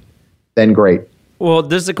direction, then great. Well,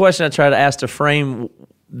 this is a question I try to ask to frame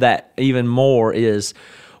that even more is,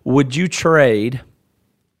 would you trade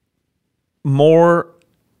more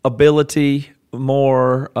ability,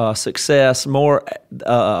 more success, more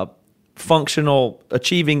functional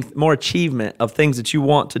more achievement of things that you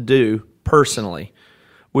want to do personally?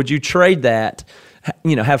 Would you trade that,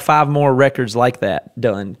 have 5 more records like that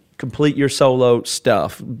done, complete your solo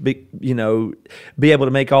stuff, be able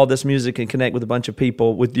to make all this music and connect with a bunch of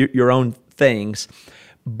people with your own things,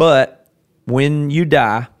 but when you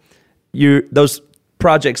die, those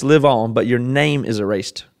projects live on, but your name is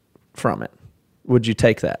erased from it? Would you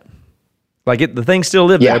take that? Like the things still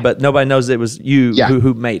live there, but nobody knows it was you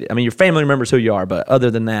who made it. I mean, your family remembers who you are, but other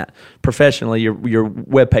than that, professionally, your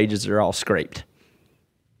web pages are all scraped.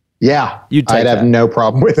 Yeah, You'd take I'd have that. no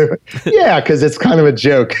problem with it. Yeah, because it's kind of a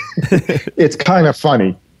joke. It's kind of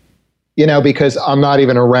funny, because I'm not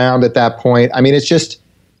even around at that point. I mean, it's just,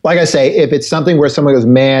 like I say, if it's something where someone goes,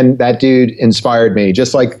 man, that dude inspired me,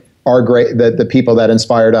 just like the people that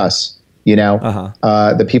inspired us,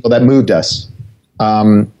 the people that moved us.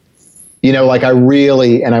 Like I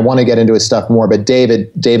really, and I want to get into his stuff more, but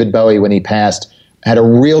David Bowie, when he passed, had a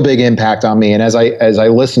real big impact on me. And as I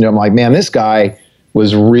listened to him, like, man, this guy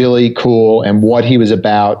was really cool and what he was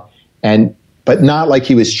about, but not like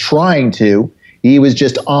he was trying to. He was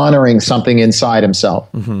just honoring something inside himself.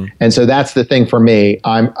 Mm-hmm. And so that's the thing for me.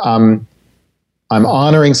 I'm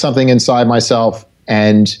honoring something inside myself,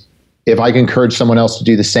 and if I can encourage someone else to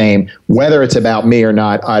do the same, whether it's about me or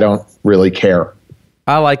not, I don't really care.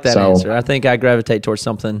 I like that answer. I think I gravitate towards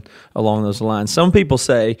something along those lines. Some people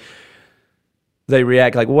say they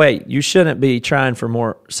react like, wait, you shouldn't be trying for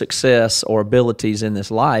more success or abilities in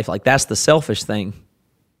this life. Like, that's the selfish thing,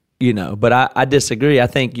 But I disagree. I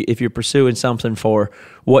think if you're pursuing something for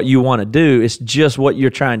what you want to do, it's just what you're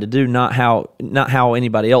trying to do, not how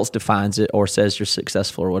anybody else defines it or says you're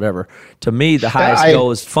successful or whatever. To me, the highest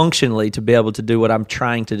goal is functionally to be able to do what I'm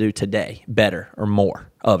trying to do today, better or more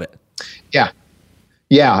of it. Yeah.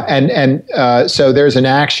 Yeah. And so there's an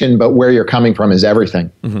action, but where you're coming from is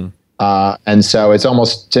everything. Mm-hmm. And so it's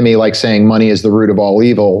almost to me like saying money is the root of all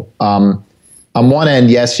evil. On one end,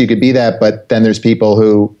 yes, you could be that, but then there's people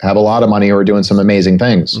who have a lot of money who are doing some amazing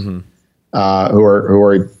things, mm-hmm. who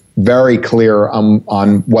are very clear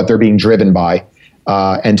on what they're being driven by,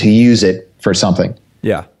 and to use it for something.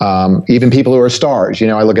 Yeah. Even people who are stars,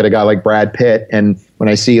 I look at a guy like Brad Pitt, and when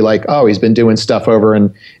I see like, oh, he's been doing stuff over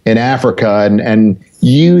in Africa and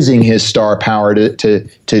using his star power to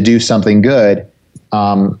do something good,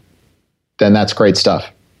 then that's great stuff.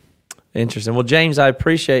 Interesting. Well, James, I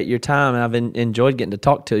appreciate your time, and I've enjoyed getting to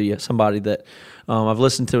talk to you, somebody that I've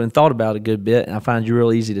listened to and thought about a good bit, and I find you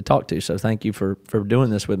real easy to talk to. So thank you for doing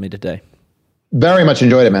this with me today. Very much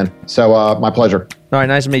enjoyed it, man. So my pleasure. All right.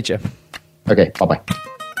 Nice to meet you. Okay. Bye-bye.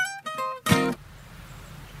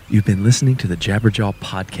 You've been listening to the Jabberjaw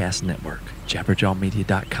Podcast Network,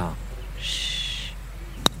 jabberjawmedia.com. Shh.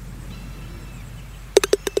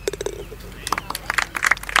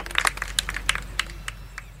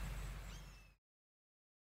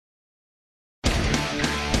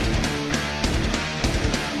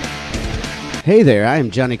 Hey there, I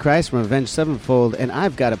am Johnny Christ from Avenged Sevenfold, and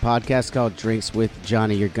I've got a podcast called Drinks with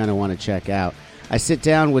Johnny you're going to want to check out. I sit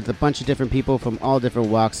down with a bunch of different people from all different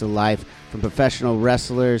walks of life, from professional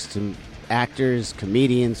wrestlers to actors,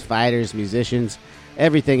 comedians, fighters, musicians,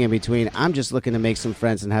 everything in between. I'm just looking to make some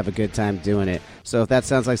friends and have a good time doing it. So if that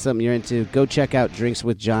sounds like something you're into, go check out Drinks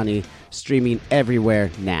with Johnny, streaming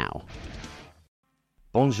everywhere now.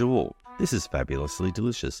 Bonjour, this is Fabulously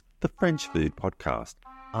Delicious, the French food podcast.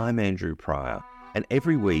 I'm Andrew Pryor, and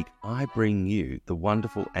every week I bring you the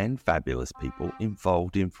wonderful and fabulous people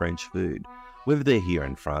involved in French food, whether they're here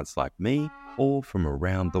in France like me or from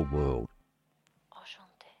around the world.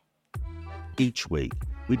 Each week,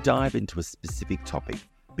 we dive into a specific topic,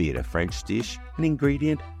 be it a French dish, an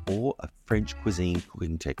ingredient, or a French cuisine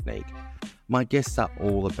cooking technique. My guests are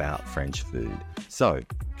all about French food, so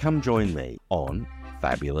come join me on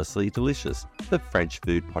Fabulously Delicious, the French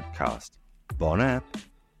food podcast. Bon app!